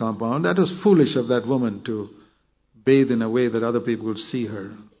next compound. That was foolish of that woman to bathe in a way that other people would see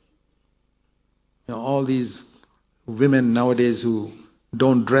her. All these women nowadays who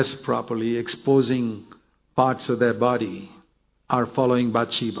don't dress properly, exposing parts of their body, are following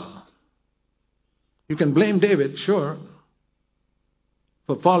Bathsheba. You can blame David, sure,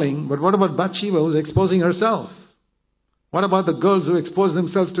 for falling, but what about Bathsheba who's exposing herself? What about the girls who expose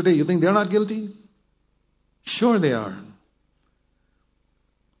themselves today? You think they're not guilty? Sure they are.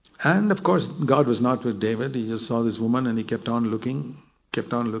 And of course, God was not with David. He just saw this woman and he kept on looking.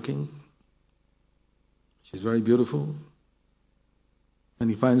 She's very beautiful. And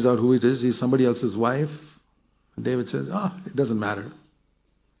he finds out who it is. He's somebody else's wife. And David says, it doesn't matter.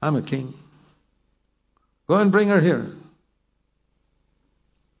 I'm a king. Go and bring her here.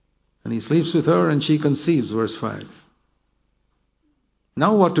 And he sleeps with her and she conceives, verse 5.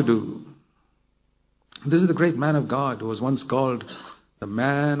 Now what to do? This is the great man of God who was once called the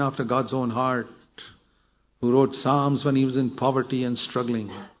man after God's own heart, who wrote Psalms when he was in poverty and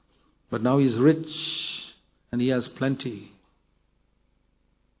struggling. But now he's rich and he has plenty.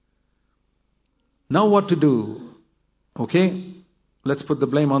 Now what to do? Okay, let's put the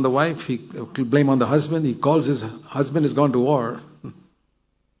blame on the wife. Blame on the husband. He calls his husband has gone to war.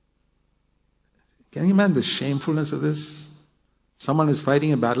 Can you imagine the shamefulness of this? Someone is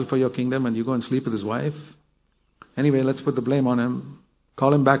fighting a battle for your kingdom and you go and sleep with his wife. Anyway, let's put the blame on him.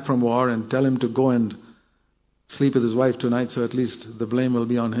 Call him back from war and tell him to go and sleep with his wife tonight, so at least the blame will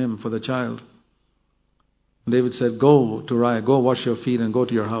be on him for the child. David said, go to Uriah, go wash your feet and go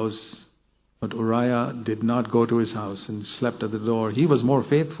to your house. But Uriah did not go to his house and slept at the door. He was more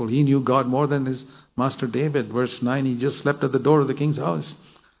faithful. He knew God more than his master David. Verse 9, he just slept at the door of the king's house.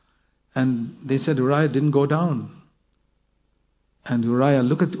 And they said Uriah didn't go down. And Uriah,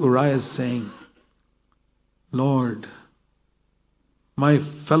 look at Uriah saying, Lord, my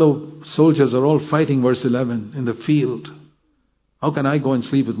fellow soldiers are all fighting, verse 11, in the field. How can I go and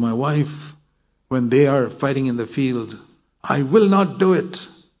sleep with my wife when they are fighting in the field? I will not do it.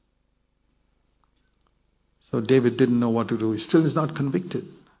 So David didn't know what to do. He still is not convicted.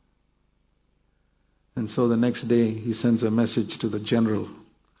 And so the next day he sends a message to the general.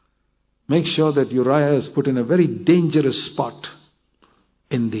 Make sure that Uriah is put in a very dangerous spot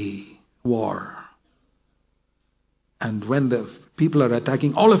in the war. And when the people are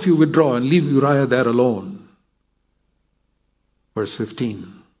attacking, all of you withdraw and leave Uriah there alone. Verse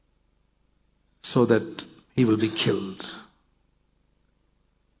 15. So that he will be killed.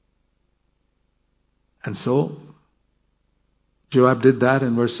 And so Joab did that.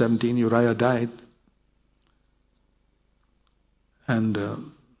 In verse 17, Uriah died.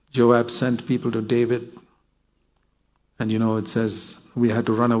 And Joab sent people to David. And it says we had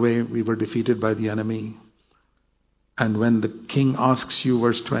to run away. We were defeated by the enemy. And when the king asks you,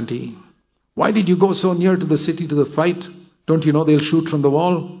 verse 20, why did you go so near to the city to the fight? Don't you know they'll shoot from the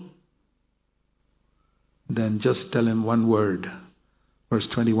wall? Then just tell him one word. Verse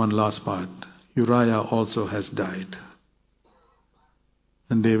 21, last part. Uriah also has died.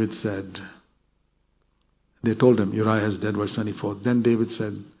 And David said, they told him Uriah is dead, verse 24. Then David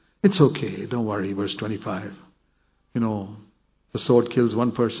said, it's okay, don't worry, verse 25. The sword kills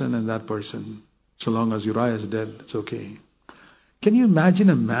one person and that person. So long as Uriah is dead, it's okay. Can you imagine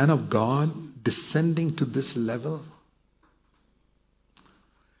a man of God descending to this level?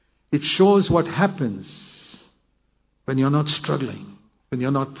 It shows what happens when you're not struggling, when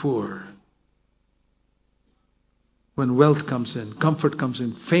you're not poor. When wealth comes in, comfort comes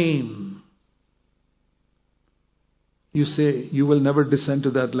in, fame. You say, you will never descend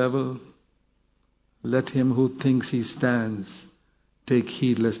to that level. Let him who thinks he stands take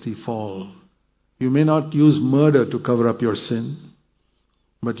heed lest he fall. You may not use murder to cover up your sin,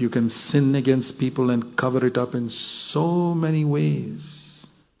 but you can sin against people and cover it up in so many ways.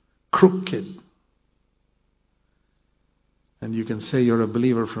 Crooked. And you can say you're a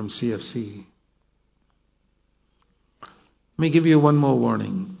believer from CFC. Let me give you one more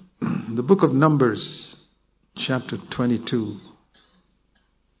warning. The book of Numbers, chapter 22.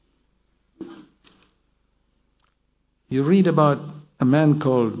 You read about a man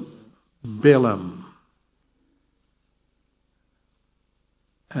called Balaam.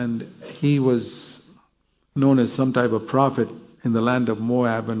 And he was known as some type of prophet in the land of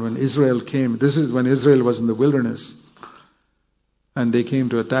Moab. And when Israel came, this is when Israel was in the wilderness. And they came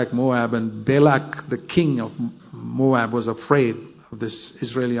to attack Moab. And Balak, the king of Moab, was afraid of this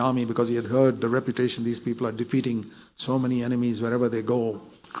Israeli army because he had heard the reputation these people are defeating so many enemies wherever they go.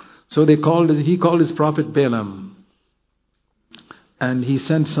 So he called his prophet Balaam. And he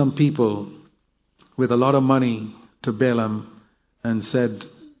sent some people with a lot of money to Balaam and said,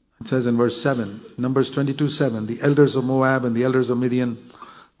 it says in verse 7, Numbers 22:7, the elders of Moab and the elders of Midian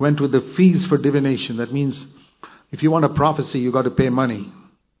went with the fees for divination. That means if you want a prophecy, you got to pay money.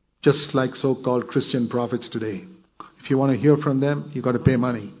 Just like so-called Christian prophets today. If you want to hear from them, you got to pay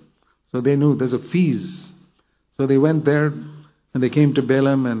money. So they knew there's a fees. So they went there and they came to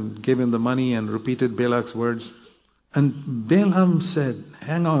Balaam and gave him the money and repeated Balak's words. And Balaam said,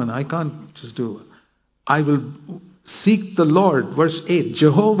 hang on, I can't just do it. I will seek the Lord. Verse 8,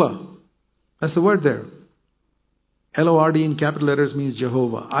 Jehovah. That's the word there. L-O-R-D in capital letters means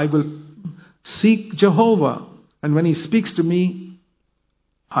Jehovah. I will seek Jehovah. And when he speaks to me,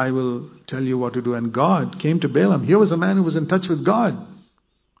 I will tell you what to do. And God came to Balaam. Here was a man who was in touch with God.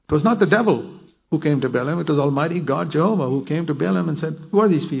 It was not the devil who came to Balaam. It was Almighty God, Jehovah, who came to Balaam and said, who are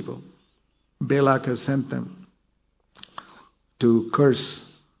these people? Balak has sent them to curse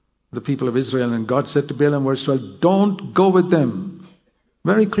the people of Israel. And God said to Balaam, verse 12, don't go with them.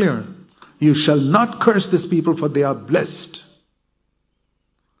 Very clear. You shall not curse this people, for they are blessed.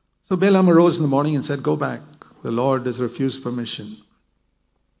 So Balaam arose in the morning and said, go back. The Lord has refused permission.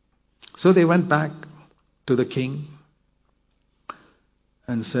 So they went back to the king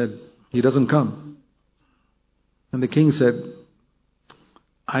and said, he doesn't come. And the king said,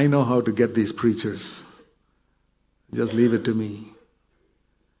 I know how to get these preachers. Just leave it to me.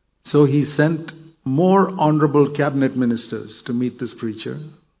 So he sent more honorable cabinet ministers to meet this preacher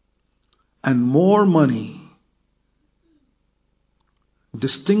and more money.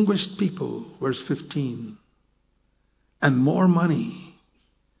 Distinguished people, verse 15, and more money.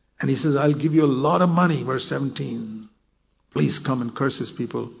 And he says, I'll give you a lot of money, verse 17. Please come and curse his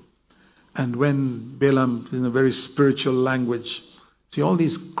people. And when Balaam, in a very spiritual language, see, all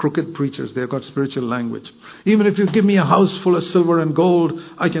these crooked preachers, they've got spiritual language. Even if you give me a house full of silver and gold,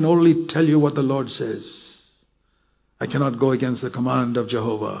 I can only tell you what the Lord says. I cannot go against the command of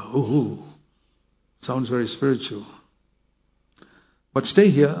Jehovah. Ooh, sounds very spiritual. But stay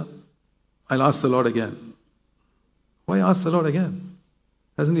here. I'll ask the Lord again. Why ask the Lord again?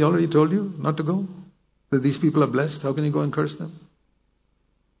 Hasn't he already told you not to go? That these people are blessed? How can you go and curse them?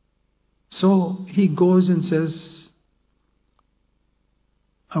 So he goes and says,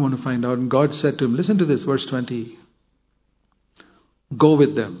 I want to find out. And God said to him, listen to this, verse 20. Go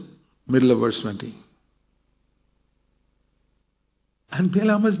with them. Middle of verse 20. And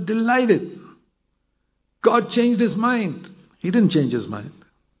Balaam was delighted. God changed his mind. He didn't change his mind.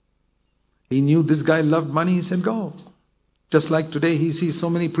 He knew this guy loved money. He said, go. Just like today, he sees so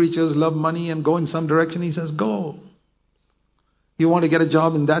many preachers love money and go in some direction. He says, go. You want to get a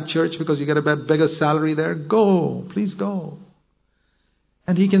job in that church because you get a bigger salary there? Go. Please go.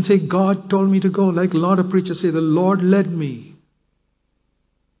 And he can say, God told me to go. Like a lot of preachers say, the Lord led me.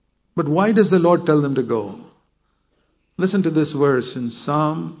 But why does the Lord tell them to go? Listen to this verse in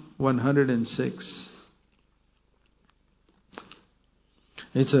Psalm 106.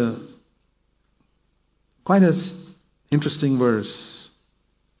 It's quite an interesting verse.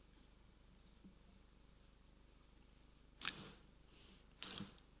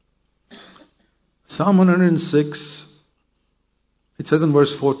 Psalm 106, it says in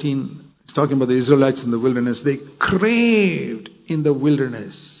verse 14, it's talking about the Israelites in the wilderness. They craved in the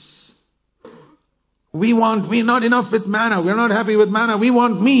wilderness. We're not enough with manna. We're not happy with manna. We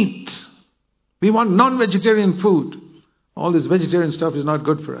want meat. We want non-vegetarian food. All this vegetarian stuff is not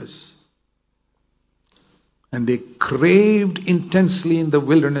good for us. And they craved intensely in the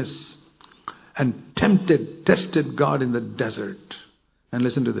wilderness and tested God in the desert. And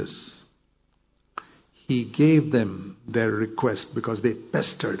listen to this. He gave them their request because they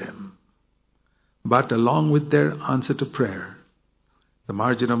pestered him. But along with their answer to prayer, the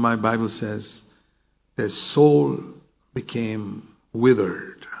margin of my Bible says, their soul became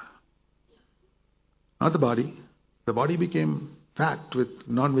withered. Not the body. The body became fat with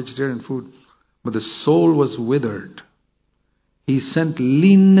non-vegetarian food. But the soul was withered. He sent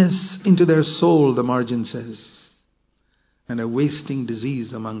leanness into their soul, the margin says, and a wasting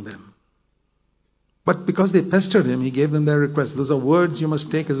disease among them. But because they pestered him, he gave them their request. Those are words you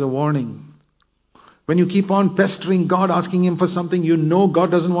must take as a warning. When you keep on pestering God, asking him for something, you know God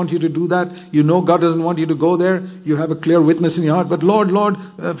doesn't want you to do that. You know God doesn't want you to go there. You have a clear witness in your heart. But Lord,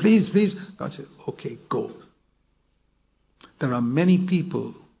 please. God said, okay, go. There are many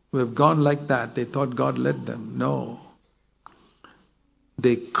people who have gone like that. They thought God led them. No.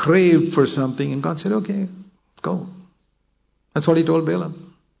 They craved for something and God said, okay, go. That's what he told Balaam.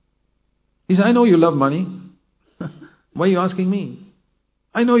 He said, I know you love money. Why are you asking me?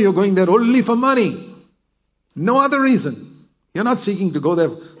 I know you're going there only for money. No other reason. You're not seeking to go there.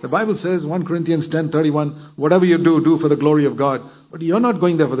 The Bible says, 1 Corinthians 10:31, whatever you do, do for the glory of God. But you're not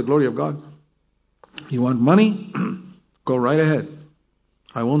going there for the glory of God. You want money? Go right ahead.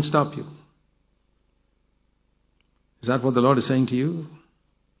 I won't stop you. Is that what the Lord is saying to you?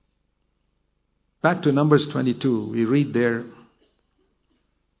 Back to Numbers 22, we read there,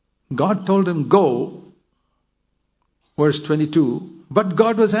 God told him, go, verse 22, but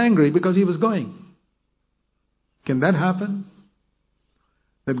God was angry because he was going. Can that happen?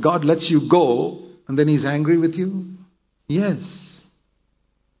 That God lets you go and then he's angry with you? Yes.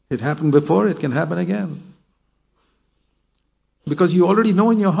 It happened before, it can happen again. Because you already know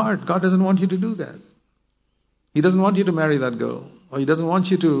in your heart, God doesn't want you to do that. He doesn't want you to marry that girl. Or he doesn't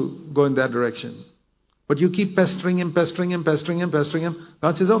want you to go in that direction. But you keep pestering him.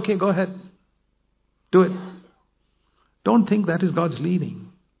 God says, okay, go ahead. Do it. Don't think that is God's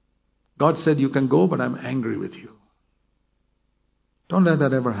leading. God said, you can go, but I'm angry with you. Don't let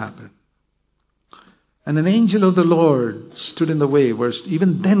that ever happen. And an angel of the Lord stood in the way.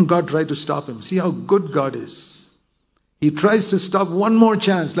 Even then God tried to stop him. See how good God is. He tries to stop one more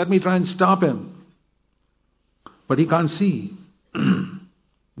chance. Let me try and stop him. But he can't see.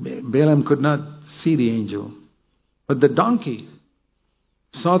 Balaam could not see the angel. But the donkey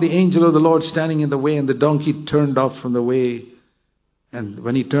saw the angel of the Lord standing in the way, and the donkey turned off from the way. And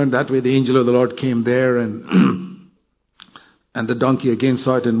when he turned that way, the angel of the Lord came there, and and the donkey again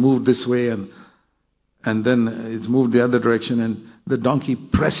saw it and moved this way, and then it moved the other direction, and the donkey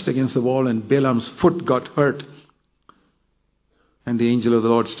pressed against the wall, and Balaam's foot got hurt. And the angel of the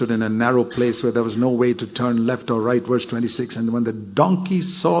Lord stood in a narrow place where there was no way to turn left or right, verse 26. And when the donkey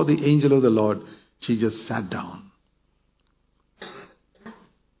saw the angel of the Lord, she just sat down.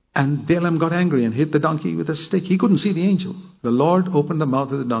 And Balaam got angry and hit the donkey with a stick. He couldn't see the angel. The Lord opened the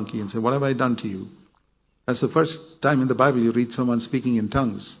mouth of the donkey and said, what have I done to you? That's the first time in the Bible you read someone speaking in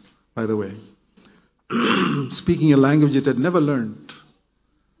tongues, by the way. Speaking a language it had never learned.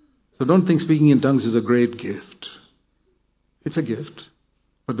 So don't think speaking in tongues is a great gift. It's a gift.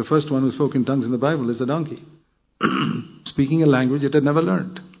 But the first one who spoke in tongues in the Bible is a donkey. Speaking a language it had never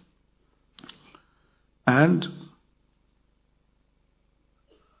learned. And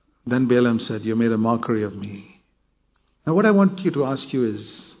then Balaam said, you made a mockery of me. Now what I want you to ask you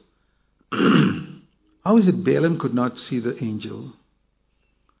is, how is it Balaam could not see the angel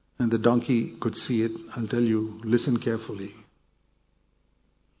and the donkey could see it? I'll tell you, listen carefully.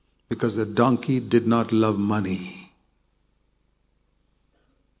 Because the donkey did not love money.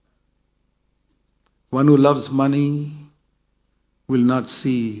 One who loves money will not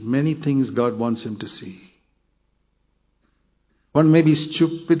see many things God wants him to see. One may be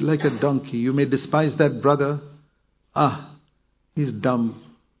stupid like a donkey. You may despise that brother. He's dumb.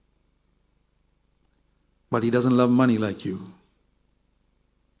 But he doesn't love money like you.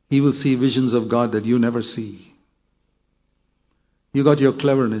 He will see visions of God that you never see. You got your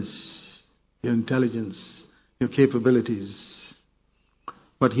cleverness, your intelligence, your capabilities.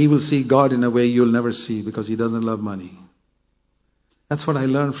 But he will see God in a way you'll never see because he doesn't love money. That's what I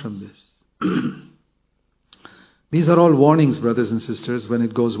learned from this. These are all warnings, brothers and sisters, when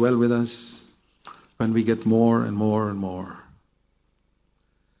it goes well with us, when we get more and more and more.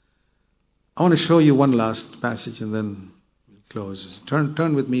 I want to show you one last passage and then we'll close.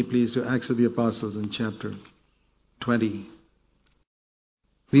 Turn with me, please, to Acts of the Apostles in chapter 20.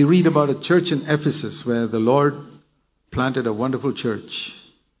 We read about a church in Ephesus where the Lord planted a wonderful church.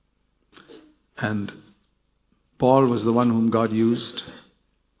 And Paul was the one whom God used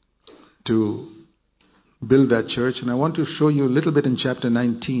to build that church. And I want to show you a little bit in chapter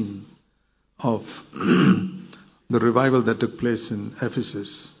 19 of the revival that took place in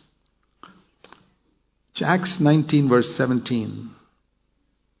Ephesus. Acts 19 verse 17.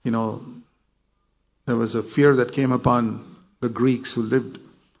 You know, there was a fear that came upon the Greeks and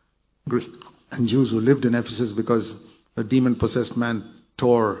Jews who lived in Ephesus because a demon-possessed man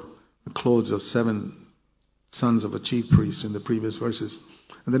tore the clothes of 7 sons of a chief priest in the previous verses.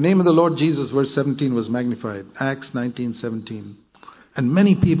 And the name of the Lord Jesus, verse 17, was magnified. Acts 19:17. And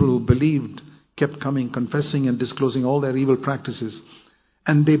many people who believed kept coming, confessing and disclosing all their evil practices.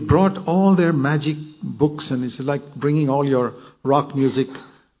 And they brought all their magic books, and it's like bringing all your rock music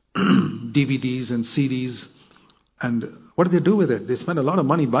DVDs and CDs. And what did they do with it? They spent a lot of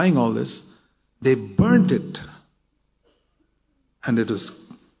money buying all this. They burnt it. And it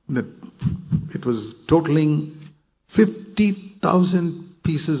was totaling 50,000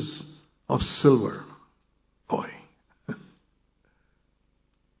 pieces of silver. Boy.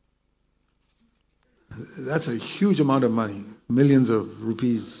 That's a huge amount of money. Millions of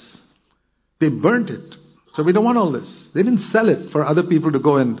rupees. They burnt it. So we don't want all this. They didn't sell it for other people to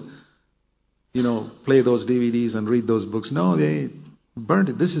go and, play those DVDs and read those books. No, they burnt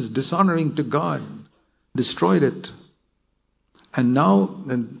it. This is dishonoring to God. Destroyed it. And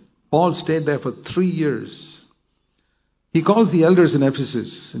Paul stayed there for 3 years. He calls the elders in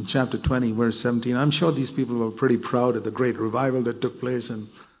Ephesus in chapter 20, verse 17. I'm sure these people were pretty proud of the great revival that took place, and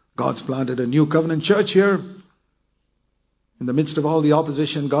God's planted a new covenant church here. In the midst of all the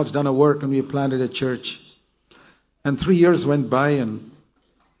opposition, God's done a work and we planted a church. And 3 years went by and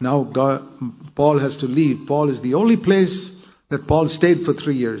now Paul has to leave. Paul is the only place that Paul stayed for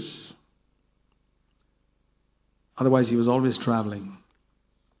 3 years. Otherwise, he was always traveling.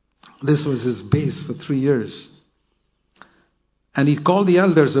 This was his base for 3 years. And he called the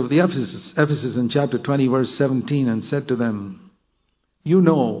elders of the Ephesus in chapter 20, verse 17, and said to them, "You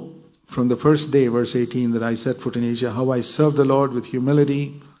know from the first day," verse 18, "that I set foot in Asia, how I served the Lord with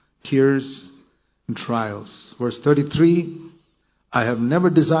humility, tears, and trials." Verse 33, "I have never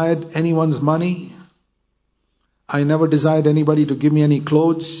desired anyone's money. I never desired anybody to give me any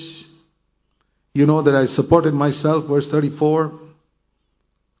clothes. You know that I supported myself." Verse 34,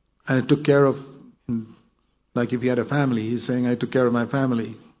 "I took care of," like if he had a family, he's saying, "I took care of my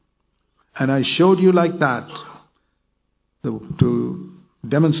family. And I showed you like that," to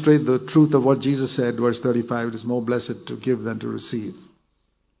demonstrate the truth of what Jesus said, verse 35, "It is more blessed to give than to receive."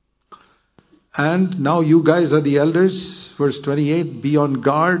 And now you guys are the elders, verse 28, "Be on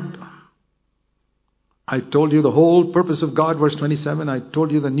guard. I told you the whole purpose of God," verse 27, "I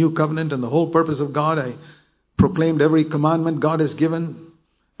told you the new covenant and the whole purpose of God. I proclaimed every commandment God has given,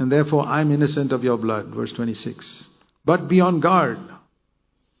 and therefore I'm innocent of your blood," verse 26. "But be on guard,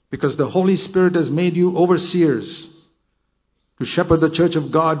 because the Holy Spirit has made you overseers to shepherd the church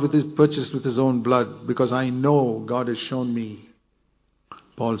of God with his purchased with his own blood, because I know God has shown me,"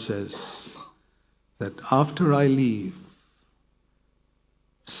 Paul says, "that after I leave,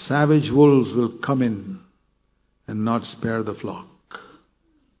 savage wolves will come in and not spare the flock."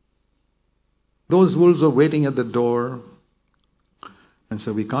 Those wolves are waiting at the door, and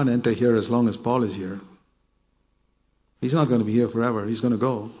so we can't enter here as long as Paul is here. He's not going to be here forever. He's going to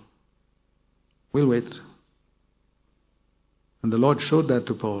go. We'll wait. And the Lord showed that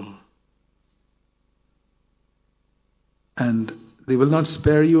to Paul. And they will not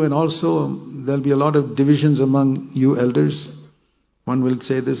spare you, and also there'll be a lot of divisions among you elders. One will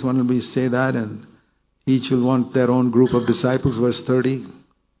say this, one will say that, and each will want their own group of disciples, verse 30.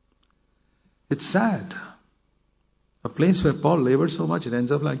 It's sad. A place where Paul labored so much, it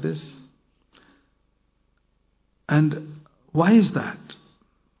ends up like this. And why is that?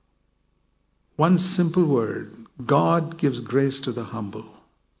 One simple word: God gives grace to the humble.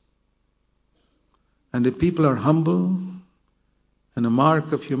 And if people are humble And a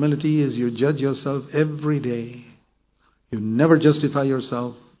mark of humility is you judge yourself every day. You never justify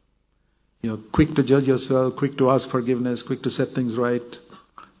yourself. You're quick to judge yourself, quick to ask forgiveness, quick to set things right.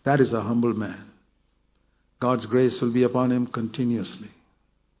 That is a humble man. God's grace will be upon him continuously.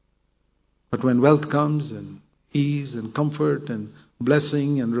 But when wealth comes and ease and comfort and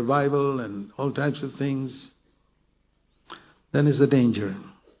blessing and revival and all types of things, then is the danger.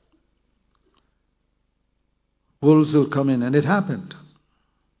 Wolves will come in, and it happened.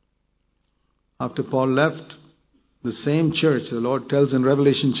 After Paul left, the same church, the Lord tells in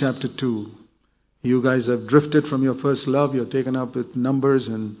Revelation chapter 2, you guys have drifted from your first love, you're taken up with numbers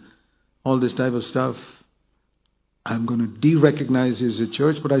and all this type of stuff. I'm going to de-recognize you as a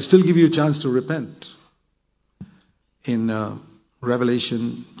church, but I still give you a chance to repent. In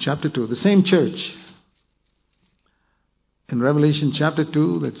Revelation chapter 2, the same church. In Revelation chapter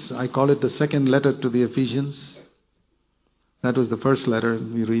 2, I call it the second letter to the Ephesians. That was the first letter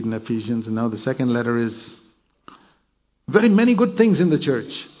we read in Ephesians, and now the second letter is very many good things in the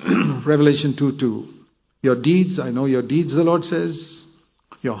church. Revelation 2:2. Your deeds, I know your deeds, the Lord says.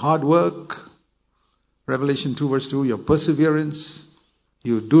 Your hard work. Revelation 2 verse 2, your perseverance.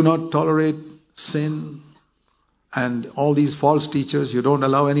 You do not tolerate sin. And all these false teachers, you don't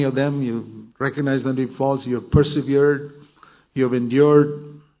allow any of them. You recognize them to be false. You have persevered. You have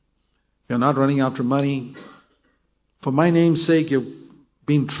endured. You're not running after money. For my name's sake, you've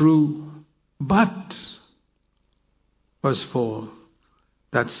been true. But, verse 4,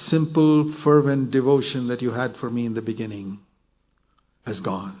 that simple, fervent devotion that you had for me in the beginning has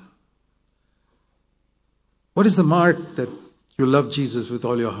gone. What is the mark that you love Jesus with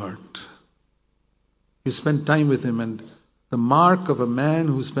all your heart? You spend time with him, and the mark of a man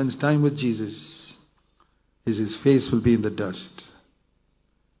who spends time with Jesus is his face will be in the dust.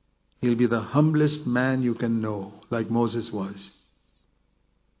 He'll be the humblest man you can know, like Moses was.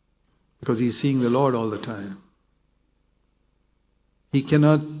 Because he's seeing the Lord all the time.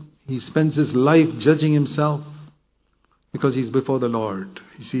 He spends his life judging himself because he's before the Lord.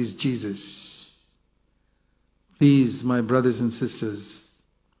 He sees Jesus. Please, my brothers and sisters,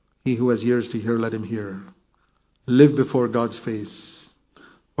 he who has ears to hear, let him hear. Live before God's face.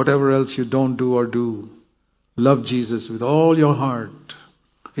 Whatever else you don't do or do, love Jesus with all your heart.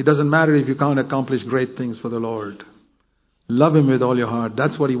 It doesn't matter if you can't accomplish great things for the Lord. Love him with all your heart.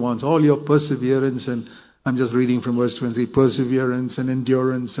 That's what he wants. All your perseverance, and I'm just reading from verse 23, perseverance and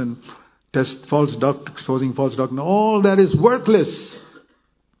endurance and exposing false doctrine. All that is worthless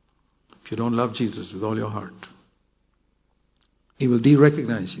if you don't love Jesus with all your heart. He will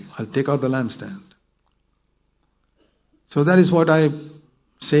de-recognize you. I'll take out the lampstand. So that is what I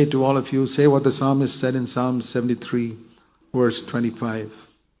say to all of you. Say what the psalmist said in Psalm 73, verse 25.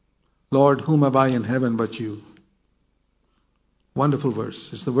 Lord, whom have I in heaven but you? Wonderful verse.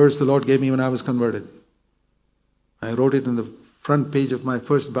 It's the verse the Lord gave me when I was converted. I wrote it in the front page of my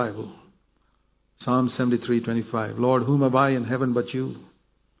first Bible. Psalm 73:25. Lord, whom have I in heaven but you?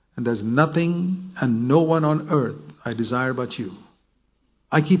 And there's nothing and no one on earth I desire but you.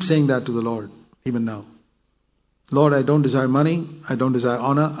 I keep saying that to the Lord, even now. Lord, I don't desire money. I don't desire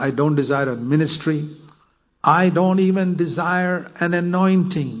honor. I don't desire a ministry. I don't even desire an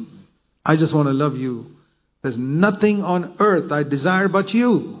anointing. I just want to love you. There's nothing on earth I desire but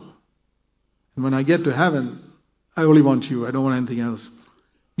you. And when I get to heaven, I only want you. I don't want anything else.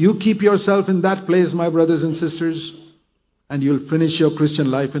 You keep yourself in that place, my brothers and sisters, and you'll finish your Christian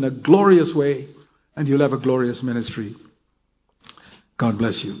life in a glorious way, and you'll have a glorious ministry. God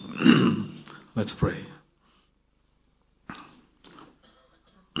bless you. Let's pray.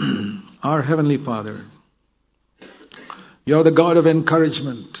 Our Heavenly Father, you're the God of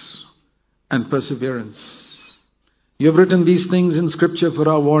encouragement and perseverance. You have written these things in Scripture for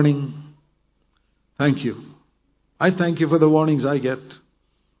our warning. Thank you. I thank you for the warnings I get.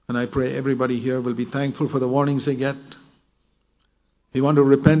 And I pray everybody here will be thankful for the warnings they get. We want to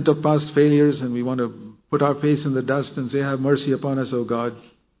repent of past failures, and we want to put our face in the dust and say, have mercy upon us, O God.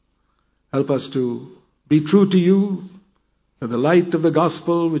 Help us to be true to you, that the light of the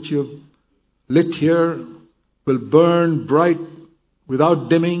gospel which you have lit here will burn bright without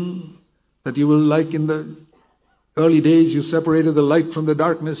dimming, that you will, like in the early days, you separated the light from the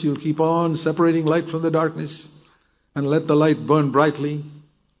darkness. You'll keep on separating light from the darkness, and let the light burn brightly,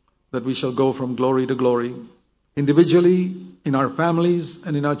 that we shall go from glory to glory, individually, in our families,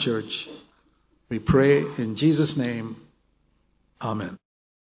 and in our church. We pray in Jesus' name. Amen.